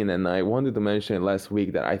 13. And I wanted to mention last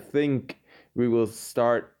week that I think we will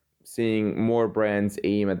start seeing more brands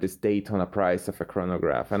aim at this Daytona price of a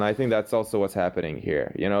chronograph, and I think that's also what's happening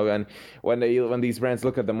here. And when these brands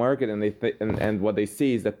look at the market and and what they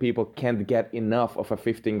see is that people can't get enough of a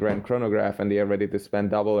 15 grand chronograph, and they are ready to spend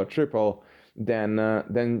double or triple. then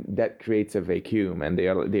that creates a vacuum, and they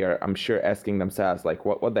are I'm sure asking themselves like,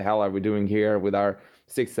 what the hell are we doing here with our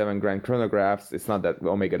 6-7 grand chronographs? It's not that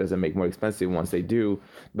Omega doesn't make more expensive ones, they do,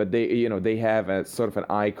 but they have a sort of an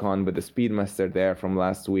icon with the Speedmaster there from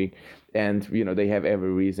last week, and they have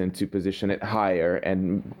every reason to position it higher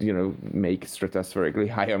and make stratospherically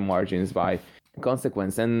higher margins by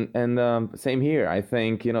consequence. And same here. I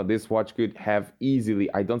think this watch could have easily,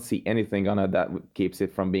 I don't see anything on it that keeps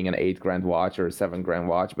it from being an 8 grand watch or a 7 grand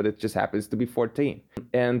watch, but it just happens to be 14,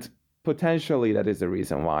 and potentially that is the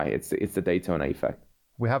reason why. It's the Daytona effect.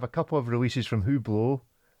 We have a couple of releases from Hublot,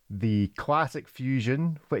 the Classic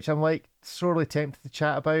Fusion, which I'm like sorely tempted to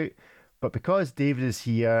chat about, but because David is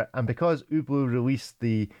here and because Hublot released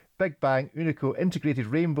the Big Bang Unico Integrated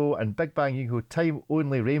Rainbow and Big Bang Unico Time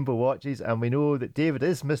Only Rainbow watches, and we know that David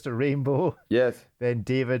is Mr. Rainbow. Yes. Then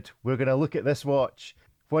David, we're going to look at this watch.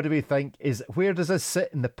 What do we think? Where does this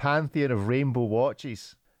sit in the pantheon of rainbow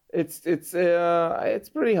watches? It's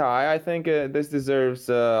pretty high. I think this deserves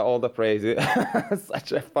all the praise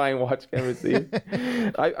such a fine watch can receive.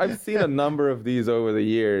 I've seen a number of these over the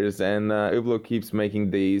years, and Hublot keeps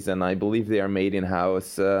making these, and I believe they are made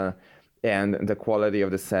in-house. And the quality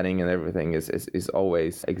of the setting and everything is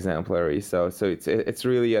always exemplary. So it's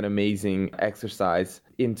really an amazing exercise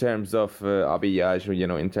in terms of habillage,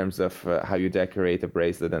 in terms of how you decorate a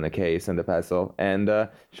bracelet and a case and the bezel. And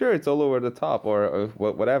sure, it's all over the top or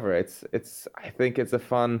whatever. I think it's a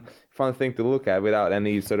fun thing to look at without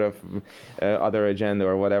any sort of other agenda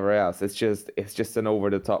or whatever else. It's just an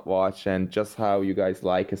over the top watch, and just how you guys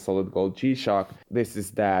like a solid gold G-Shock, this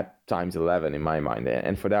is that times 11 in my mind.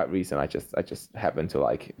 And for that reason, I just happen to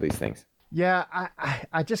like these things. Yeah,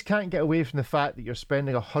 I just can't get away from the fact that you're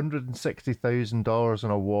spending $160,000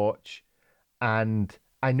 on a watch, and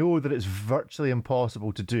I know that it's virtually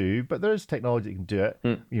impossible to do, but there is technology that can do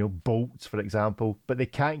it. Bolts, for example, but they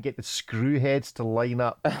can't get the screw heads to line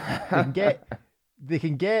up. They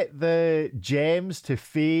can get the gems to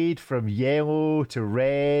fade from yellow to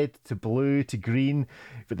red to blue to green,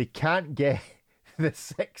 but they can't get the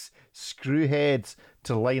 6 screw heads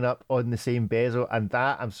to line up on the same bezel, and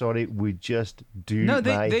that, I'm sorry, would just do my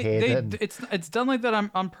head in. It's done like that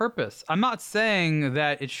on purpose. I'm not saying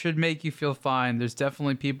that it should make you feel fine. There's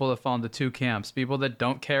definitely people that fall into two camps: people that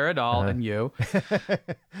don't care at all, and you.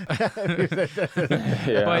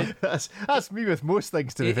 Yeah. But that's me with most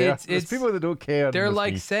things, to be fair. It's people that don't care. They're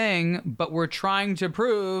like saying, but we're trying to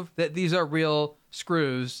prove that these are real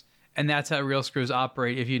screws, and that's how real screws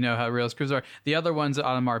operate. If you know how real screws are, the other ones that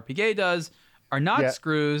Audemars Piguet does are not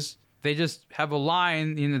screws. They just have a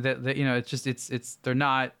line, that they're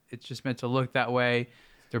not. It's just meant to look that way.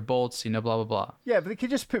 They're bolts, blah blah blah. Yeah, but they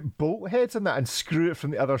could just put bolt heads on that and screw it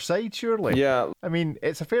from the other side, surely. Yeah. I mean,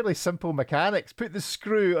 it's a fairly simple mechanics. Put the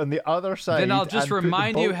screw on the other side. Then I'll just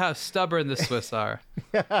remind you how stubborn the Swiss are.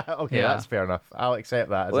 Okay, that's fair enough. I'll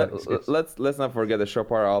accept that. Let's not forget the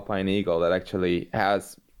Chopard Alpine Eagle that actually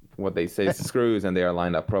has what they say is screws, and they are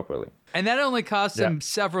lined up properly. And that only cost him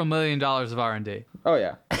several $1 million of R&D. Oh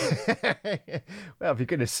yeah. Well,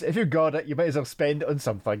 if you got it, you might as well spend it on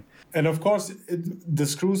something. And of course, the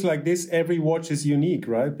screws like this, every watch is unique,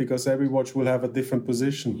 right? Because every watch will have a different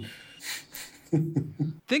position.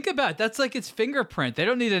 Think about it. That's like its fingerprint. They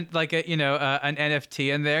don't need an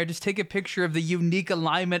NFT in there. Just take a picture of the unique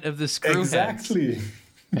alignment of the screw Exactly.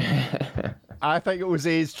 I think it was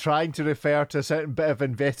A's trying to refer to a certain bit of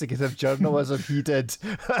investigative journalism he did.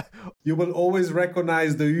 You will always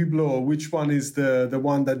recognize the Hublot, which one is the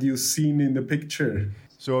one that you've seen in the picture.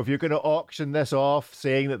 So if you're going to auction this off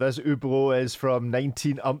saying that this Hublot is from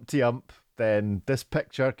 19-ump, then this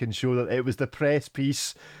picture can show that it was the press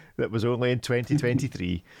piece that was only in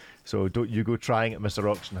 2023. So don't you go trying it, Mr.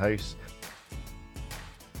 Auction House.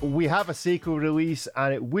 We have a Seiko release,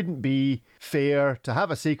 and it wouldn't be fair to have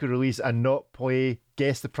a Seiko release and not play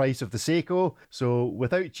Guess the Price of the Seiko. So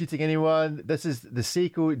without cheating anyone, this is the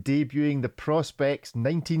Seiko debuting the Prospex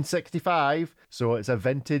 1965. So it's a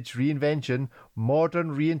vintage reinvention,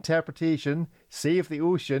 modern reinterpretation, Save the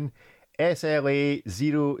Ocean, SLA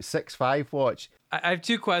 065 watch. I have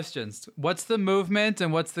two questions. What's the movement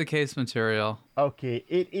and what's the case material? Okay,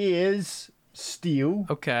 it is steel.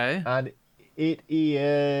 Okay. And it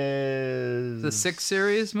is the 6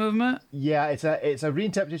 series movement. Yeah, it's a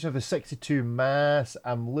reinterpretation of the 62 mass.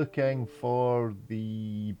 I'm looking for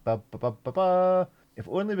the If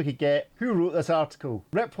only we could get who wrote this article.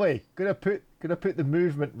 Ripley, gonna put the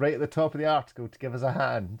movement right at the top of the article to give us a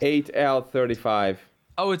hand. 8L35.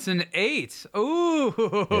 Oh, it's an 8. Ooh,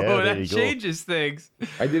 that changes things.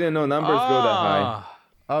 I didn't know numbers go that high.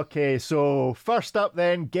 Okay, so first up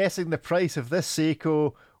then, guessing the price of this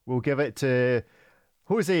Seiko. we'll give it to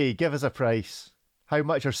Jose. Give us a price. How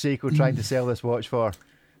much are Seiko trying to sell this watch for?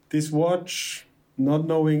 This watch, not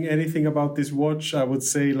knowing anything about this watch, I would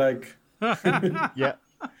say like... Yeah.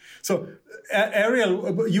 So,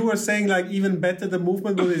 Ariel, you were saying like even better the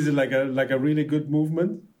movement. Is it like a really good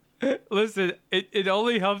movement? Listen, it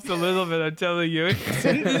only helps a little bit, I'm telling you.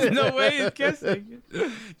 There's no way it's guessing.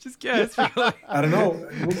 Just guess. Really. I don't know.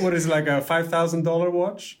 What is like a $5,000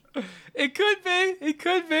 watch? It could be. It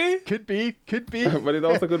could be. Could be. But it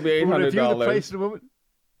also could be $800. We'll review the price in a moment.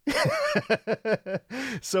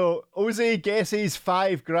 So, Jose guesses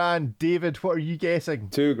 $5,000. David, what are you guessing?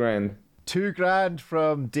 $2,000. $2,000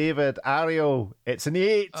 from David. Ariel, it's an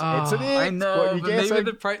 8. It's an 8. I know, What are you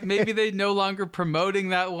but guessing? maybe they're no longer promoting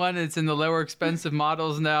that one. It's in the lower expensive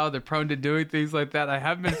models now. They're prone to doing things like that. I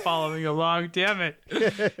haven't been following along. Damn it!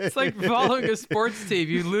 It's like following a sports team.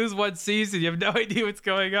 You lose one season, you have no idea what's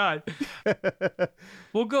going on.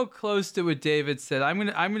 We'll go close to what David said. I'm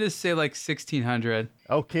gonna say like 1,600.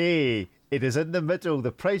 Okay. It is in the middle.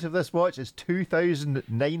 The price of this watch is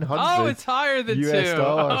 $2,900. Oh, it's higher than US $2,000.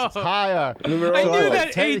 dollars. It's higher. I knew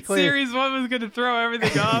that 8 Series 1 was going to throw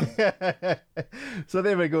everything off. So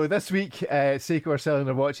there we go. This week, Seiko are selling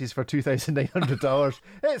their watches for $2,900.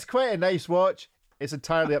 It's quite a nice watch. It's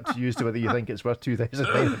entirely up to you as to whether you think it's worth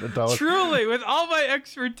 $2,900. Truly, with all my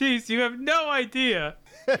expertise, you have no idea.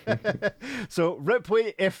 So,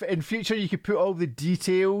 Ripley, if in future you could put all the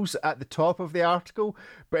details at the top of the article,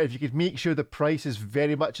 but if you could make sure the price is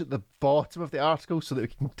very much at the bottom of the article so that we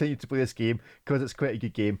can continue to play this game, because it's quite a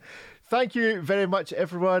good game. Thank you very much,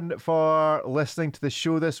 everyone, for listening to the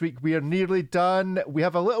show this week. We are nearly done. We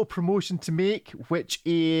have a little promotion to make, which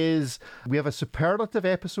is we have a superlative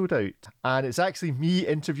episode out, and it's actually me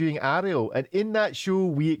interviewing Ariel. And in that show,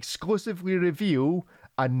 we exclusively reveal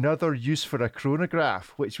another use for a chronograph,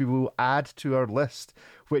 which we will add to our list,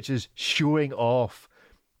 which is showing off.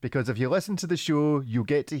 Because if you listen to the show, you'll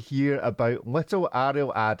get to hear about little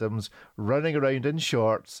Ariel Adams running around in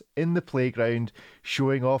shorts in the playground,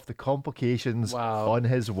 showing off the complications on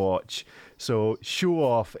his watch. So show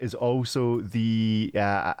off is also the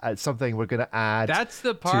something we're going to add. That's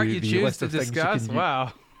the part you choose to discuss?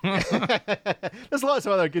 Wow. There's lots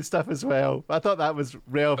of other good stuff as well. I thought that was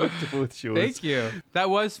relevant to both shows. Thank you. That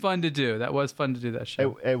was fun to do. That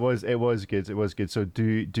show. It was good. It was good. So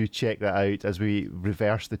do check that out as we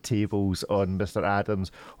reverse the tables on Mr.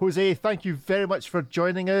 Adams. Jose, thank you very much for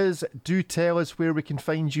joining us. Do tell us where we can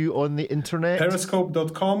find you on the internet.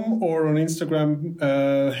 Periscope.com or on Instagram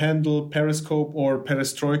handle Periscope or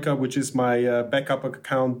Perestroika, which is my backup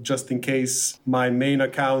account just in case my main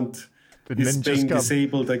account is being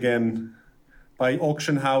disabled again by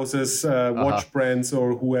auction houses, watch brands,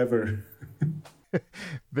 or whoever.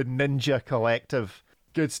 The Ninja Collective.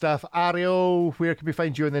 Good stuff. Ariel, where can we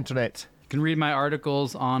find you on the internet? You can read my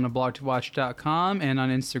articles on ablogtowatch.com and on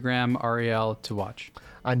Instagram, Ariel to watch.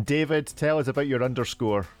 And David, tell us about your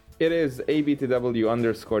underscore. It is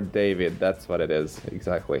ABTW_David. That's what it is.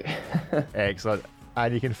 Exactly. Excellent.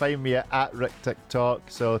 And you can find me at RickTikTok.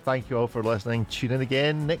 So thank you all for listening. Tune in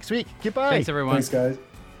again next week. Goodbye. Thanks, everyone. Thanks, guys.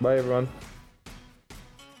 Bye, everyone.